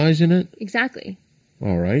visualizing it? Exactly.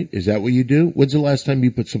 All right. Is that what you do? When's the last time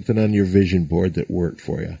you put something on your vision board that worked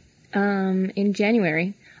for you? In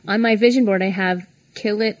January. On my vision board, I have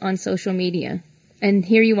kill it on social media. And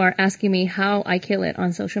here you are asking me how I kill it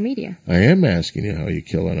on social media. I am asking you how you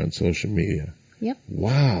kill it on social media. Yep.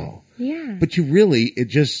 Wow. Yeah. But it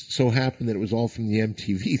just so happened that it was all from the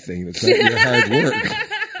MTV thing. It's not your hard work.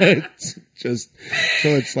 It's just, so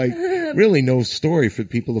it's like really no story for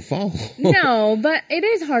people to follow. No, but it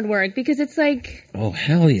is hard work because it's like, oh,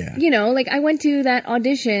 hell yeah. Like I went to that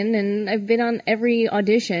audition and I've been on every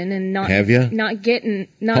audition and not, have you? Not getting,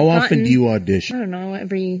 not How gotten, often do you audition? I don't know,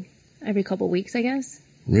 every couple weeks, I guess.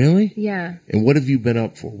 Really? Yeah. And what have you been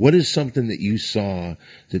up for? What is something that you saw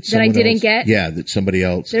that I didn't else, get? Yeah, that somebody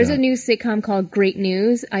else There's got. a new sitcom called Great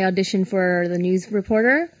News. I auditioned for the news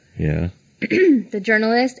reporter. Yeah. The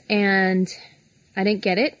journalist, and I didn't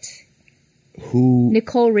get it. Who?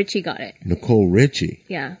 Nicole Richie got it. Nicole Richie.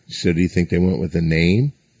 Yeah. So do you think they went with a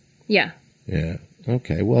name? Yeah. Yeah.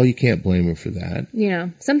 Okay. Well, you can't blame her for that. You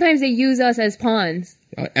know, sometimes they use us as pawns.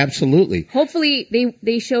 Absolutely. Hopefully,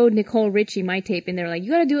 they showed Nicole Richie my tape, and they're like, you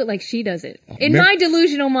got to do it like she does it. In Mer- my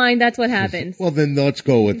delusional mind, that's what happens. Well, then let's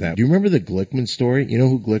go with that. Do you remember the Glickman story? You know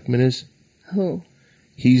who Glickman is? Who?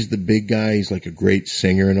 He's the big guy. He's like a great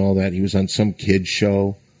singer and all that. He was on some kid's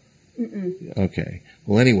show. Mm-mm. Okay.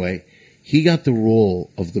 Well, anyway, he got the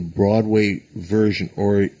role of the Broadway version,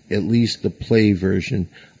 or at least the play version,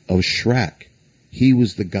 of Shrek. He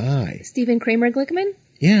was the guy. Stephen Kramer Glickman?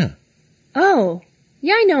 Yeah. Oh.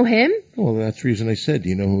 Yeah, I know him. Well, that's the reason I said, do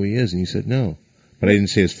you know who he is? And you said no. But I didn't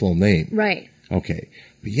say his full name. Right. Okay.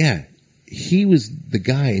 But yeah, he was the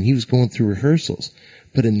guy, and he was going through rehearsals.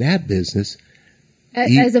 But in that business...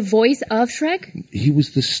 As a voice of Shrek? He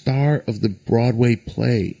was the star of the Broadway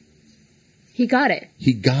play. He got it.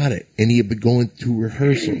 He got it. And he had been going through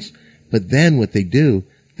rehearsals. But then what they do,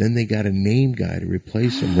 then they got a name guy to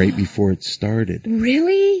replace him right before it started.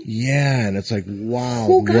 Really? Yeah. And it's like, wow.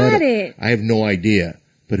 Who got it? I have no idea.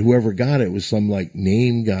 But whoever got it was some like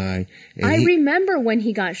name guy. And I remember when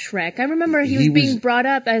he got Shrek. I remember he was being brought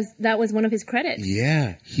up as that was one of his credits.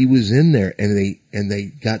 Yeah, he was in there, and they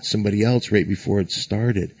got somebody else right before it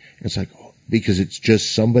started. And it's like, oh, because it's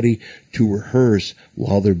just somebody to rehearse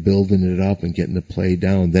while they're building it up and getting the play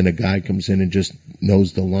down. Then a guy comes in and just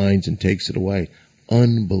knows the lines and takes it away.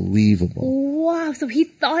 Unbelievable. Wow, so he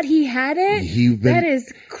thought he had it? That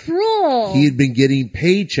is cruel. He had been getting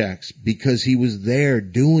paychecks because he was there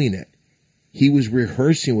doing it. He was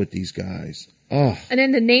rehearsing with these guys. Oh. And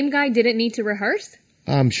then the name guy didn't need to rehearse?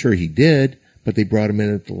 I'm sure he did, but they brought him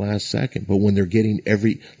in at the last second. But when they're getting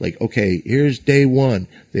okay, here's day one.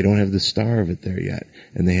 They don't have the star of it there yet.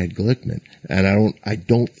 And they had Glickman. And I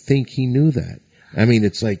don't think he knew that. I mean,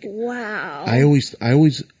 it's like, wow. I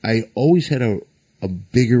always had a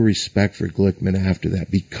bigger respect for Glickman after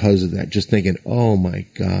that because of that. Just thinking, oh my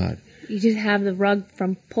God. You just have the rug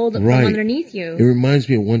pulled from underneath you. It reminds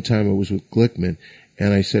me of one time I was with Glickman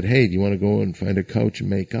and I said, hey, do you want to go and find a couch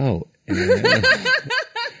and make out? And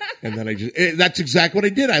then that's exactly what I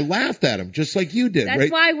did. I laughed at him just like you did.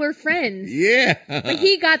 That's why we're friends. Yeah. But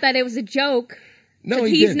he got that it was a joke. No,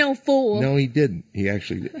 he's didn't. No fool. No, he didn't. He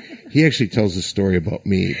actually tells a story about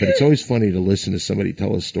me, but it's always funny to listen to somebody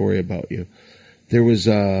tell a story about you. There was,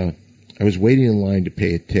 I was waiting in line to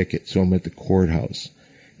pay a ticket, so I'm at the courthouse,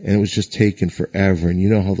 and it was just taking forever, and you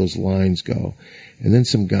know how those lines go. And then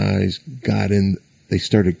some guys got in, they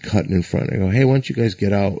started cutting in front. I go, hey, why don't you guys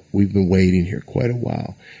get out? We've been waiting here quite a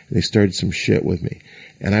while. And they started some shit with me,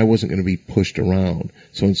 and I wasn't going to be pushed around.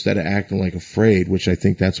 So instead of acting like afraid, which I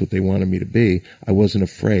think that's what they wanted me to be, I wasn't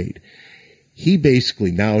afraid. He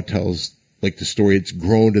basically now tells like the story, it's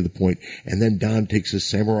grown to the point, and then Don takes a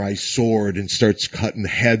samurai sword and starts cutting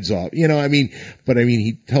heads off. You know,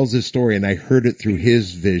 he tells this story, and I heard it through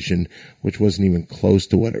his vision, which wasn't even close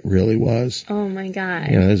to what it really was. Oh my God.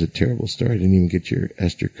 Yeah, that was a terrible story. I didn't even get your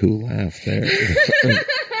Esther Koo laugh there.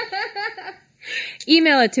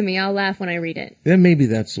 Email it to me. I'll laugh when I read it. Then maybe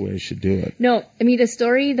that's the way I should do it. No, I mean, the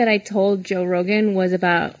story that I told Joe Rogan was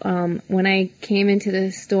about when I came into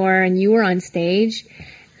the store and you were on stage.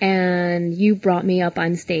 And you brought me up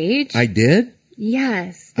on stage. I did?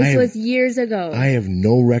 Yes. This was years ago. I have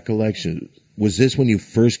no recollection. Was this when you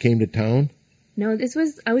first came to town? No,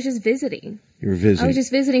 I was just visiting. You were visiting? I was just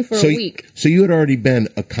visiting for a week. So you had already been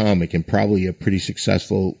a comic and probably a pretty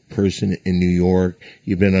successful person in New York.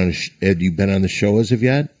 You've been had you been on the show as of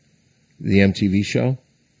yet? The MTV show?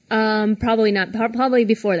 Probably not. Probably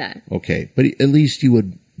before that. Okay. But at least you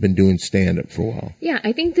had been doing stand-up for a while. Yeah,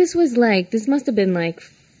 I think this must have been like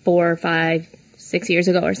 4 or 5, 6 years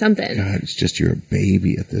ago or something. God, it's just you're a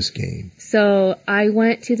baby at this game. So I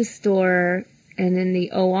went to the store, and in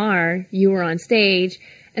the OR, you were on stage,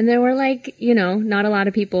 and there were not a lot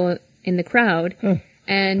of people in the crowd. Huh.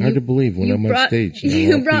 And hard to believe when I'm on stage.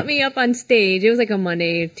 You brought me up on stage. It was like a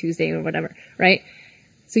Monday, Tuesday, or whatever, right?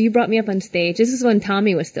 So you brought me up on stage. This is when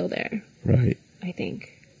Tommy was still there. Right. I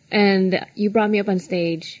think. And you brought me up on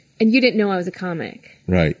stage, and you didn't know I was a comic.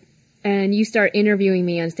 Right. And you start interviewing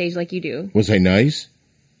me on stage like you do. Was I nice?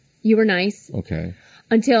 You were nice. Okay.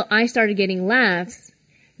 Until I started getting laughs.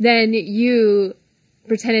 Then you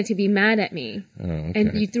pretended to be mad at me. Oh, okay.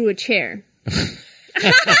 And you threw a chair. All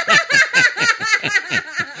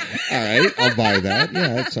right. I'll buy that.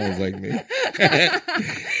 Yeah, that sounds like me.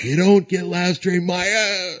 You don't get last train,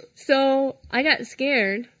 Maya. So I got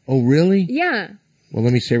scared. Oh, really? Yeah. Well,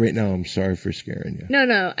 let me say right now, I'm sorry for scaring you.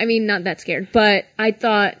 No. I mean, not that scared, but I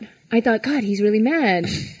thought, God, he's really mad.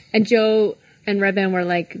 And Joe and Redman were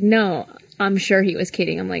like, no, I'm sure he was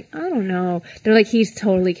kidding. I'm like, I don't know. They're like, he's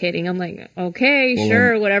totally kidding. I'm like, okay, well,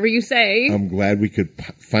 sure, whatever you say. I'm glad we could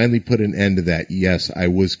finally put an end to that. Yes, I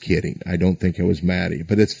was kidding. I don't think I was mad at you.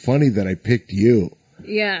 But it's funny that I picked you.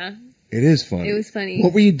 Yeah. It is funny. It was funny.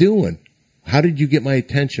 What were you doing? How did you get my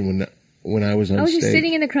attention when I was on stage? I was just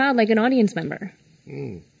sitting in the crowd like an audience member.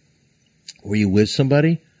 Were you with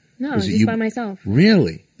somebody? No, just by myself.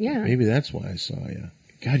 Really? Yeah. Maybe that's why I saw you.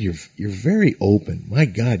 God, you're very open. My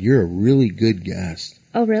God, you're a really good guest.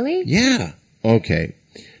 Oh, really? Yeah. Okay.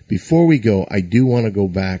 Before we go, I do want to go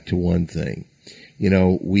back to one thing. You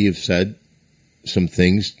know, we have said some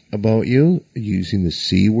things about you using the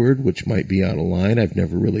C word, which might be out of line. I've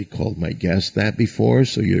never really called my guest that before,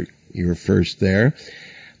 so you're first there.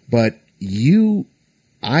 But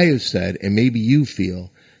I have said, and maybe you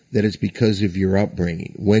feel, that it's because of your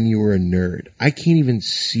upbringing, when you were a nerd. I can't even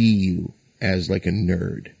see you as like a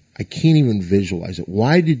nerd. I can't even visualize it.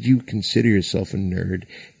 Why did you consider yourself a nerd?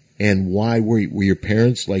 And why were your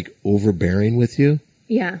parents like overbearing with you?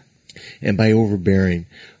 Yeah. And by overbearing,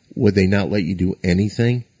 would they not let you do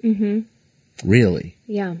anything? Mm-hmm. Really?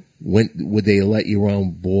 Yeah. When would they let you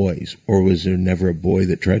around boys, or was there never a boy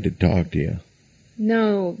that tried to talk to you?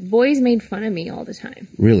 No, boys made fun of me all the time.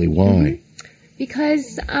 Really? Why? Mm-hmm.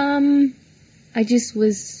 Because I just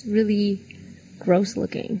was really gross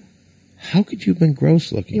looking. How could you have been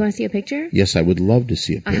gross looking? You want to see a picture? Yes, I would love to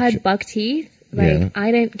see a picture. I had buck teeth.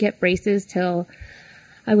 I didn't get braces till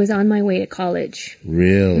I was on my way to college.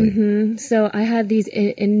 Really? Mm-hmm. So I had these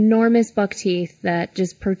enormous buck teeth that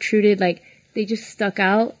just protruded, like they just stuck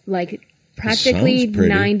out like practically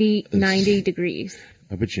 90 degrees.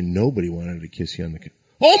 I bet you nobody wanted to kiss you on the...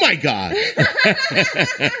 Oh, my God!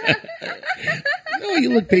 No,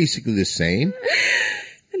 you look basically the same.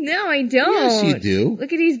 No, I don't. Yes, you do.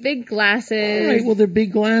 Look at these big glasses. All right, well, they're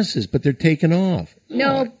big glasses, but they're taken off.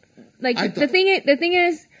 No, the thing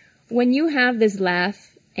is, when you have this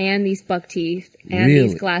laugh and these buck teeth and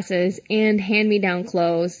these glasses and hand-me-down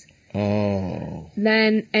clothes,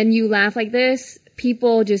 and you laugh like this,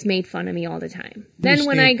 people just made fun of me all the time. Then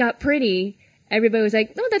when I got pretty, everybody was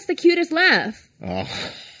like, "No, that's the cutest laugh." Oh.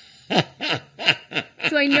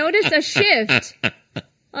 So I noticed a shift.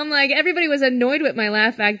 I'm like, everybody was annoyed with my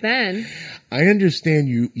laugh back then. I understand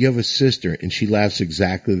you have a sister and she laughs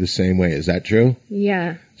exactly the same way. Is that true?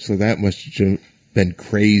 Yeah. So that must have been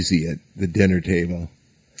crazy at the dinner table.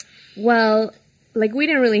 Well, like we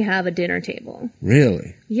didn't really have a dinner table.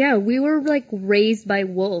 Really? Yeah, we were like raised by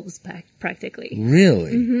wolves practically.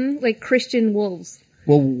 Really? Mm-hmm. Like Christian wolves.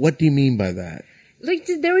 Well, what do you mean by that? Like,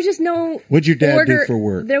 there was just no... What'd your dad do for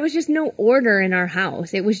work? There was just no order in our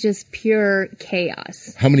house. It was just pure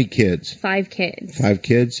chaos. How many kids? 5 kids. 5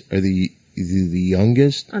 kids? Are the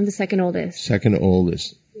youngest? I'm the second oldest. Second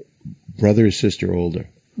oldest. Brother or sister older?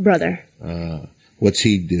 Brother. What's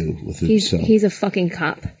he do with himself? He's a fucking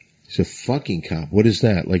cop. He's a fucking cop. What is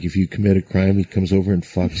that? Like if you commit a crime, he comes over and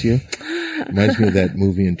fucks you? Reminds me of that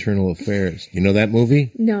movie, Internal Affairs. You know that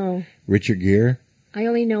movie? No. Richard Gere? I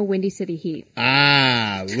only know Windy City Heat.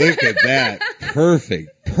 Ah, look at that. Perfect.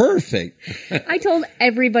 I told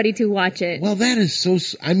everybody to watch it. Well, that is so...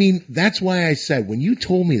 I mean, that's why I said, when you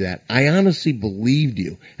told me that, I honestly believed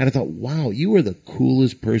you. And I thought, wow, you are the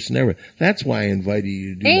coolest person ever. That's why I invited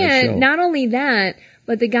you to do my show. And not only that,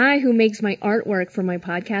 but the guy who makes my artwork for my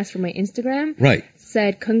podcast, for my Instagram,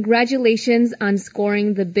 said, congratulations on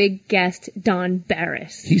scoring the big guest, Don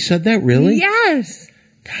Barris. He said that, really? Yes.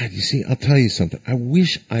 God, you see, I'll tell you something. I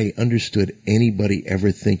wish I understood anybody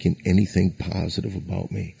ever thinking anything positive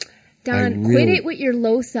about me. Don, quit it with your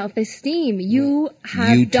low self-esteem. You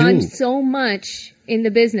have done so much in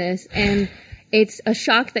the business, and it's a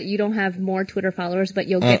shock that you don't have more Twitter followers, but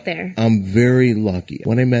you'll get there. I'm very lucky.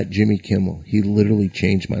 When I met Jimmy Kimmel, he literally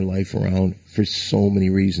changed my life around for so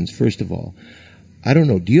many reasons. First of all, I don't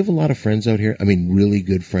know, do you have a lot of friends out here? I mean, really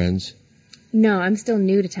good friends? No, I'm still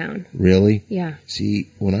new to town. Really? Yeah. See,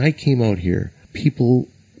 when I came out here, people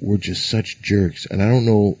were just such jerks. And I don't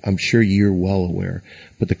know, I'm sure you're well aware,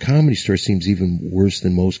 but the Comedy Store seems even worse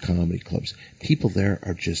than most comedy clubs. People there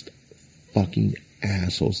are just fucking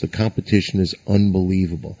assholes. The competition is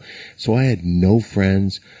unbelievable. So I had no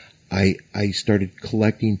friends. I started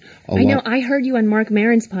collecting a lot. I know, I heard you on Mark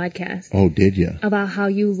Maron's podcast. Oh, did you? About how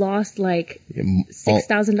you lost like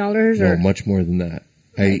 $6,000 or... No, much more than that.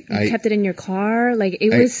 You kept it in your car? Like,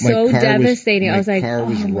 it was so devastating. I was like, my car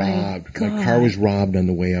was robbed. My car was robbed on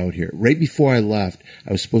the way out here. Right before I left,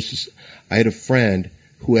 I had a friend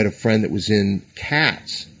who had a friend that was in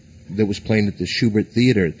Cats that was playing at the Schubert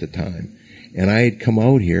Theater at the time. And I had come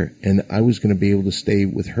out here, and I was going to be able to stay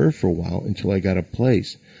with her for a while until I got a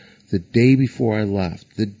place. The day before I left,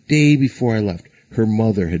 her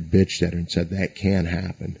mother had bitched at her and said, that can't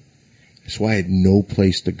happen. So I had no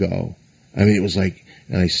place to go. I mean, it was like,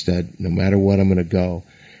 and I said, no matter what, I'm going to go.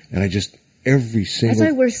 And I just, every single...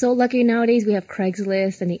 That's why we're so lucky nowadays. We have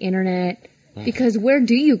Craigslist and the internet. Because where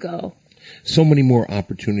do you go? So many more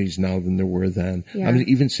opportunities now than there were then. Yeah. I'm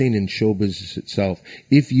even saying in show business itself,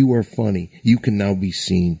 if you are funny, you can now be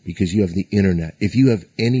seen because you have the internet. If you have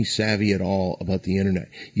any savvy at all about the internet,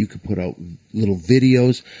 you could put out little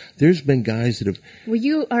videos. There's been guys that have... Well,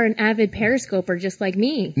 you are an avid periscoper just like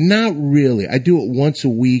me. Not really. I do it once a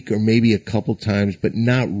week or maybe a couple times, but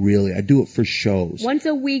not really. I do it for shows. Once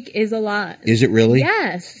a week is a lot. Is it really?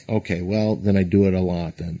 Yes. Okay, well, then I do it a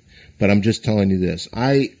lot then. But I'm just telling you this.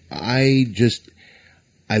 I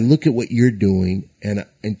look at what you're doing, and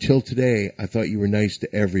until today, I thought you were nice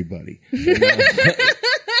to everybody.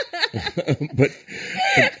 But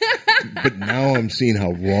now I'm seeing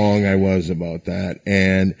how wrong I was about that.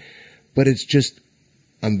 But it's just,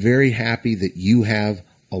 I'm very happy that you have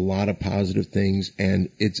a lot of positive things, and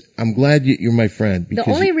I'm glad you're my friend. The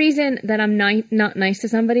only reason that I'm not nice to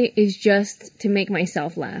somebody is just to make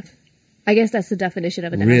myself laugh. I guess that's the definition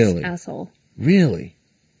of an asshole. Really?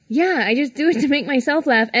 Yeah, I just do it to make myself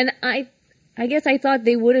laugh, and I guess I thought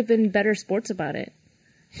they would have been better sports about it.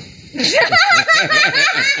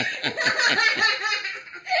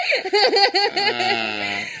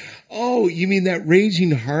 Oh, you mean that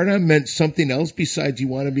raging hard-on meant something else besides you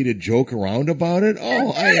wanted me to joke around about it?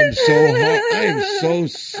 Oh, I am so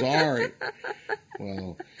sorry.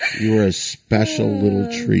 Well, you were a special little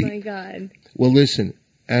treat. Oh, my God. Well, listen,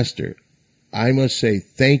 Esther, I must say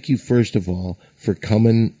thank you, first of all, for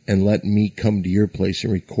coming and letting me come to your place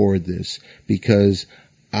and record this, because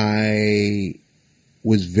I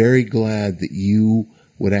was very glad that you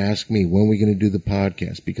would ask me when we're going to do the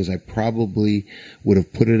podcast, because I probably would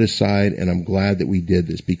have put it aside, and I'm glad that we did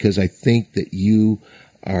this, because I think that you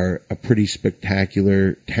are a pretty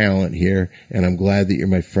spectacular talent here, and I'm glad that you're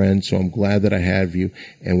my friend, so I'm glad that I have you.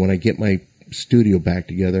 And when I get my studio back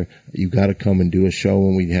together, you got to come and do a show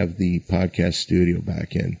when we have the podcast studio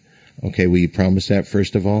back in. Okay, will you promise that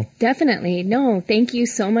first of all? Definitely. No, thank you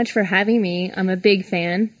so much for having me. I'm a big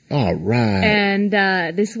fan. All right. And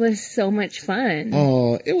this was so much fun.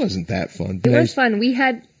 Oh, it wasn't that fun. It was fun. We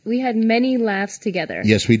had many laughs together.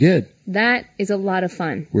 Yes, we did. That is a lot of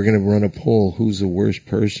fun. We're going to run a poll. Who's the worst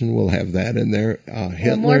person? We'll have that in there.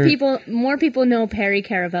 Hitler. Well, more people know Perry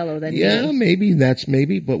Caravello than me. Yeah,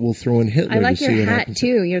 maybe. But we'll throw in Hitler. I like your hat,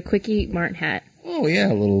 too. Your Quickie Mart hat. Oh,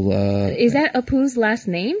 yeah. A little... is that Apu's last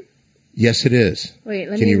name? Yes, it is. Wait,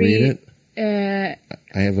 Can you read it?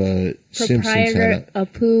 I have a Simpsons hat.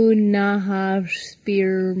 Apu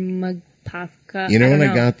Nahaspirmagpafka. You know when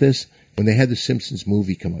I got this? When they had the Simpsons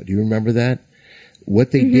movie come out. Do you remember that?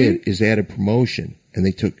 What they did is they had a promotion, and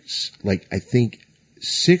they took, I think,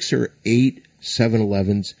 6 or 8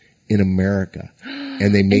 7-Elevens in America,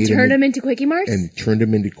 and they made turned them into Quickie Marts? And turned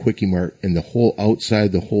them into Quickie Mart, and the whole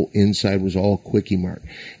outside, the whole inside was all Quickie Mart.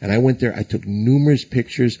 And I went there, I took numerous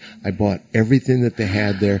pictures, I bought everything that they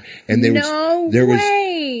had there, and there was,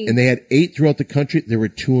 and they had 8 throughout the country. There were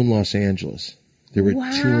 2 in Los Angeles. And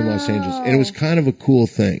it was kind of a cool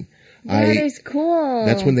thing. That is cool.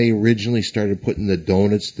 That's when they originally started putting the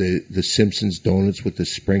donuts, the Simpsons donuts with the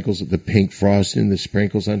sprinkles, the pink frosting, the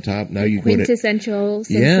sprinkles on top. Now you go to quintessential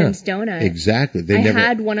Simpsons donut. Exactly. I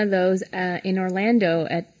had one of those in Orlando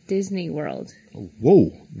at Disney World.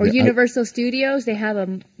 Whoa. Or Universal Studios. They have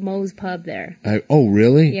a Moe's Pub there. Oh,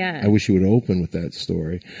 really? Yeah. I wish you would open with that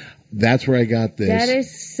story. That's where I got this. That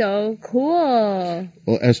is so cool.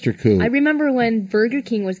 Well, Esther Koo. I remember when Burger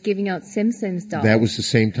King was giving out Simpsons dolls. That was the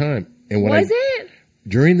same time. And when was it?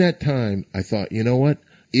 During that time, I thought, you know what?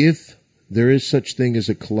 If there is such thing as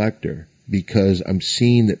a collector, because I'm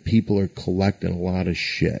seeing that people are collecting a lot of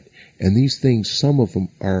shit. And these things, some of them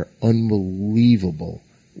are unbelievable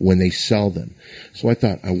when they sell them. So I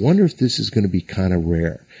thought, I wonder if this is going to be kind of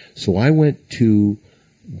rare. So I went to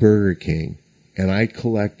Burger King, and I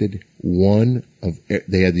collected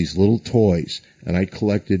they had these little toys, and I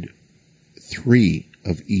collected 3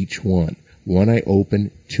 of each one. 1 I opened,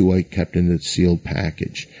 2 I kept in a sealed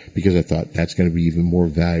package, because I thought that's going to be even more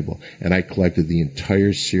valuable. And I collected the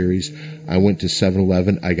entire series. I went to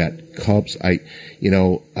 7-Eleven. I got cups. I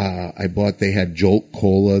bought, they had Jolt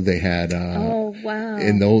Cola. They had, Wow.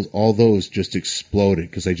 And all those just exploded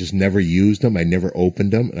because I just never used them. I never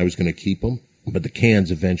opened them, and I was going to keep them. But the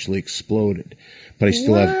cans eventually exploded. But I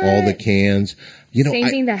still have all the cans. Same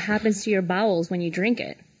thing that happens to your bowels when you drink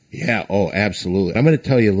it. Yeah, oh, absolutely. I'm going to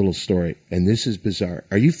tell you a little story, and this is bizarre.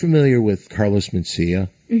 Are you familiar with Carlos Mencia?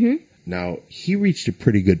 Mm-hmm. Now, he reached a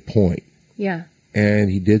pretty good point. Yeah.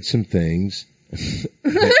 And he did some things.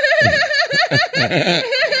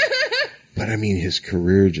 But, I mean, his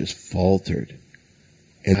career just faltered.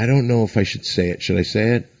 And I don't know if I should say it. Should I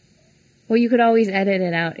say it? Well, you could always edit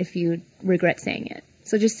it out if you regret saying it.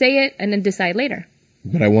 So just say it and then decide later.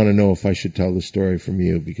 But I want to know if I should tell the story from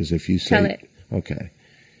you, because if you say... Tell it. Okay.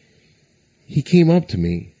 He came up to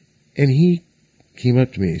me, and he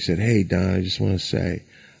said, "Hey, Don, I just want to say,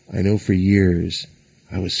 I know for years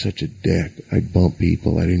I was such a dick. I bumped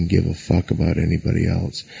people. I didn't give a fuck about anybody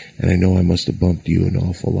else. And I know I must have bumped you an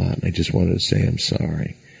awful lot. And I just wanted to say I'm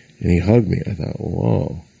sorry." And he hugged me. I thought,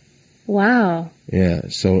 whoa. Wow. Yeah.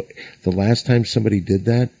 So the last time somebody did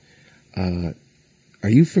that, are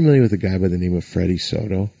you familiar with a guy by the name of Freddie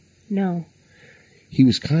Soto? No. He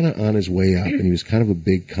was kind of on his way up, and he was kind of a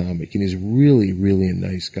big comic, and he's really, really a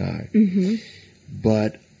nice guy. Mm-hmm.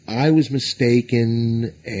 But I was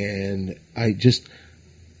mistaken, and I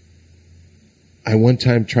one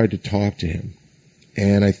time tried to talk to him,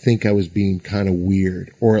 and I think I was being kind of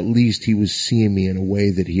weird, or at least he was seeing me in a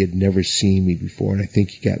way that he had never seen me before, and I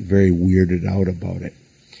think he got very weirded out about it.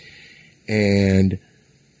 And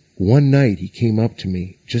one night he came up to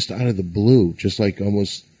me just out of the blue, just like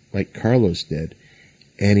almost like Carlos did,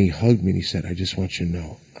 and he hugged me and he said, "I just want you to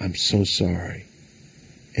know, I'm so sorry."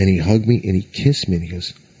 And he hugged me and he kissed me and he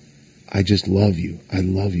goes, "I just love you. I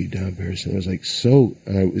love you, Don Barris." And I was like,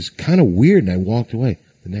 it was kind of weird, and I walked away.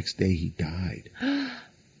 The next day he died.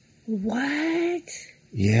 What?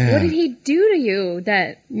 Yeah. What did he do to you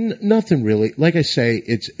that? Nothing really. Like I say,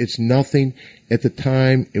 it's nothing. At the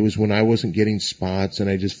time, it was when I wasn't getting spots, and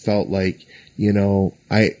I just felt like, you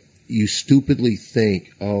stupidly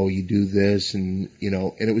think, oh, you do this, and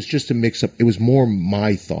it was just a mix up. It was more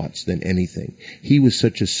my thoughts than anything. He was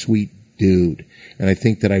such a sweet dude, and I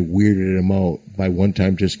think that I weirded him out by one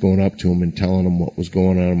time just going up to him and telling him what was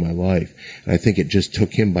going on in my life. And I think it just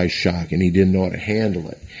took him by shock, and he didn't know how to handle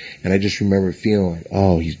it. And I just remember feeling like,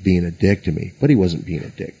 oh, he's being a dick to me. But he wasn't being a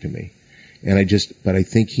dick to me. And but I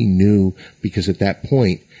think he knew, because at that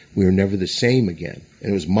point, we were never the same again.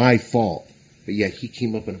 And it was my fault. But yet he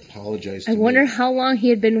came up and apologized to me. I wonder how long he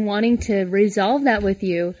had been wanting to resolve that with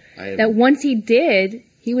you. That once he did,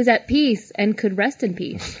 he was at peace and could rest in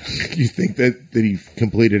peace. You think that he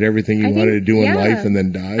completed everything he wanted to do in life and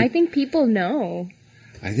then died? I think people know.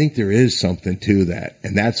 I think there is something to that.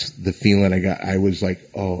 And that's the feeling I got. I was like,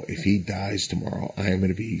 oh, if he dies tomorrow, I am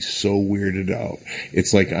going to be so weirded out.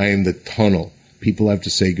 It's like I am the tunnel. People have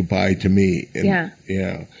to say goodbye to me. And,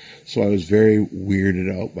 yeah. So I was very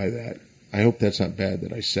weirded out by that. I hope that's not bad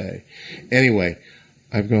that I say. Anyway,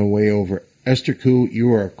 I've gone way over. Esther Koo,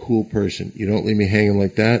 you are a cool person. You don't leave me hanging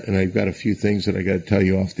like that, and I've got a few things that I got to tell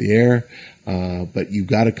you off the air. But you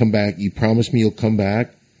got to come back. You promised me you'll come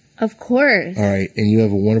back. Of course. All right, and you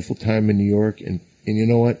have a wonderful time in New York, and you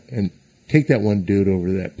know what? And take that one dude over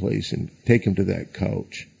to that place and take him to that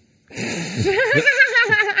couch.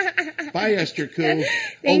 Bye, Esther Koo.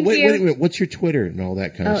 Wait. What's your Twitter and all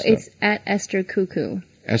that kind of stuff? Oh, it's at Esther Cuckoo.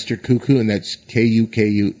 Esther Cuckoo, and that's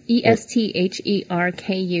Kuku.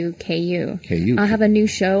 ESTHERKUKU. I'll have a new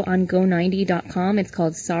show on go90.com. It's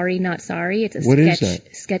called Sorry Not Sorry. It's a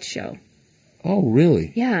sketch show. Oh,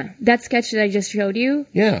 really? Yeah. That sketch that I just showed you.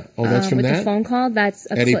 Yeah. Oh, that's from with that? the phone call. That's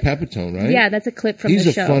a Eddie clip. Pepitone, right? Yeah, that's a clip from the show.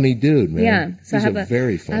 He's a funny dude, man. Yeah. So He's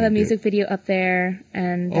very funny I have a music video up there.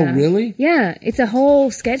 And, oh, really? Yeah. It's a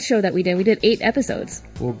whole sketch show that we did. We did 8 episodes.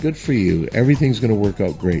 Well, good for you. Everything's going to work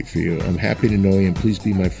out great for you. I'm happy to know you, and please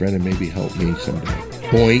be my friend and maybe help me someday.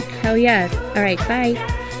 Boink. Hell yes. All right. Bye.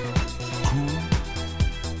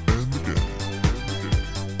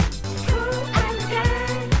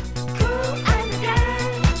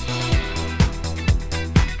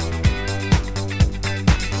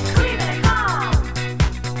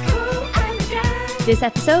 This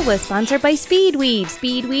episode was sponsored by Speedweed.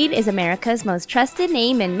 Speedweed is America's most trusted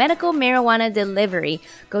name in medical marijuana delivery.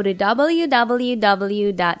 Go to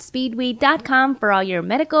www.speedweed.com for all your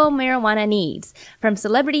medical marijuana needs. From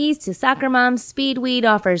celebrities to soccer moms, Speedweed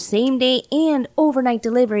offers same-day and overnight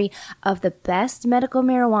delivery of the best medical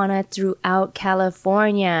marijuana throughout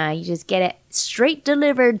California. You just get it straight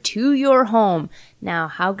delivered to your home. Now,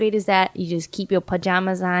 how great is that? You just keep your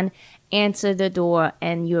pajamas on, answer the door,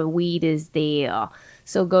 and your weed is there.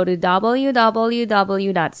 So go to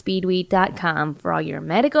www.speedweed.com for all your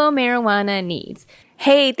medical marijuana needs.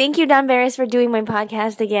 Hey, thank you, Don Barris, for doing my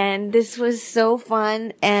podcast again. This was so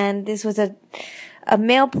fun, and this was a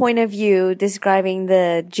male point of view describing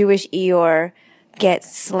the Jewish Eeyore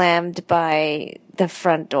gets slammed by the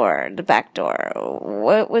front door, the back door.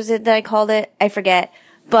 What was it that I called it? I forget.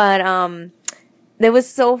 But, that was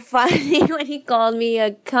so funny when he called me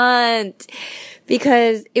a cunt,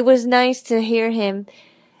 because it was nice to hear him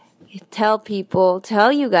tell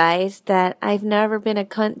you guys that I've never been a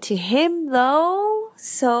cunt to him though.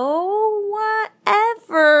 So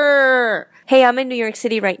whatever. Hey, I'm in New York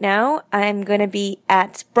City right now. I'm going to be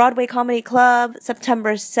at Broadway Comedy Club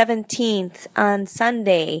September 17th on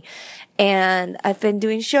Sunday. And I've been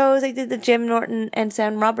doing shows. I did the Jim Norton and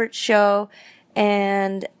Sam Roberts show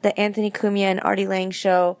and the Anthony Cumia and Artie Lang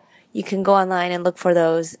show. You can go online and look for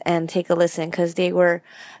those and take a listen because they were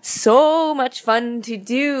so much fun to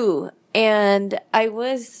do. And I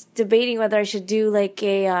was debating whether I should do like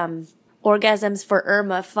a Orgasms for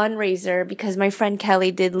Irma fundraiser because my friend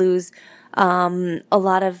Kelly did lose a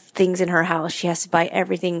lot of things in her house. She has to buy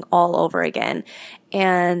everything all over again.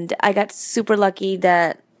 And I got super lucky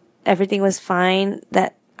that everything was fine,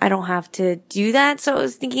 that I don't have to do that. So I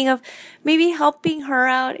was thinking of maybe helping her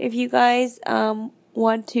out if you guys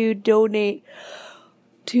want to donate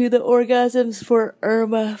to the Orgasms for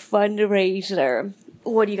Irma fundraiser.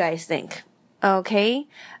 What do you guys think? Okay.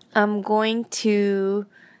 I'm going to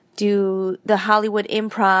do the Hollywood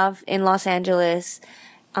Improv in Los Angeles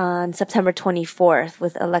on September 24th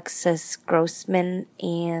with Alexis Grossman,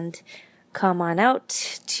 and come on out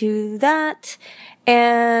to that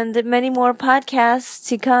and many more podcasts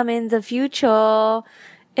to come in the future.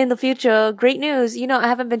 Great news. You know, I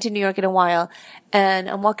haven't been to New York in a while, and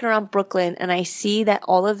I'm walking around Brooklyn and I see that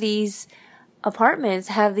all of these apartments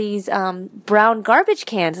have these brown garbage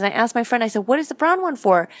cans. And I asked my friend, I said, what is the brown one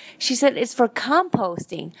for? She said, it's for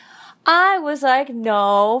composting. I was like,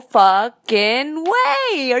 no fucking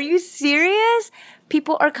way. Are you serious?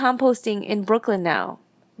 People are composting in Brooklyn now.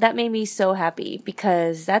 That made me so happy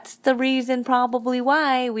because that's the reason probably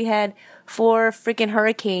why we had 4 freaking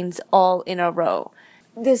hurricanes all in a row.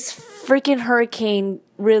 This freaking hurricane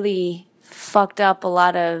really fucked up a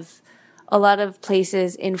lot of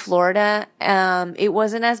places in Florida. It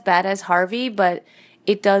wasn't as bad as Harvey, but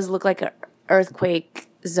it does look like an earthquake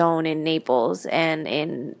zone in Naples and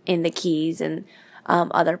in the Keys and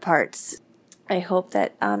other parts. I hope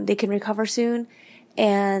that they can recover soon,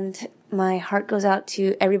 and my heart goes out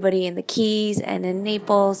to everybody in the Keys and in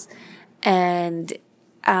Naples. And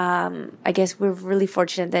I guess we're really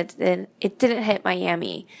fortunate that it didn't hit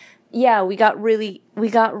Miami. Yeah, we got really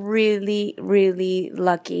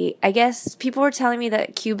lucky. I guess people were telling me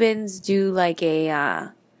that Cubans do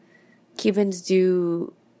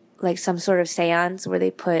some sort of seance where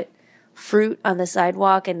they put fruit on the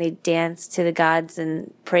sidewalk and they dance to the gods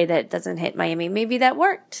and pray that it doesn't hit Miami. Maybe that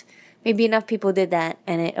worked. Maybe enough people did that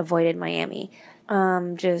and it avoided Miami.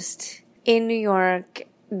 Just in New York,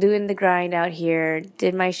 doing the grind out here,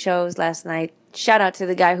 did my shows last night. Shout out to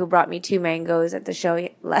the guy who brought me 2 mangoes at the show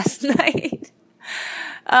last night.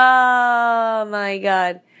 Oh my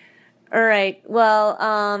God. All right. Well,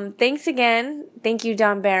 thanks again. Thank you,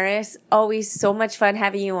 Don Barris. Always so much fun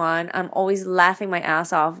having you on. I'm always laughing my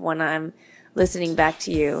ass off when I'm listening back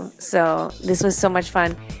to you. So this was so much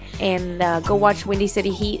fun. And go watch Windy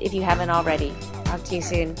City Heat if you haven't already. Talk to you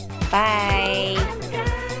soon. Bye.